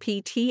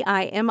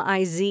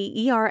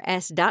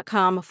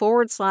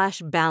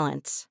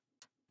bioptimizers.com/balance.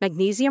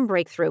 Magnesium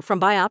Breakthrough from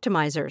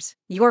Bioptimizers,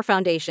 your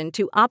foundation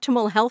to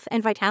optimal health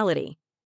and vitality.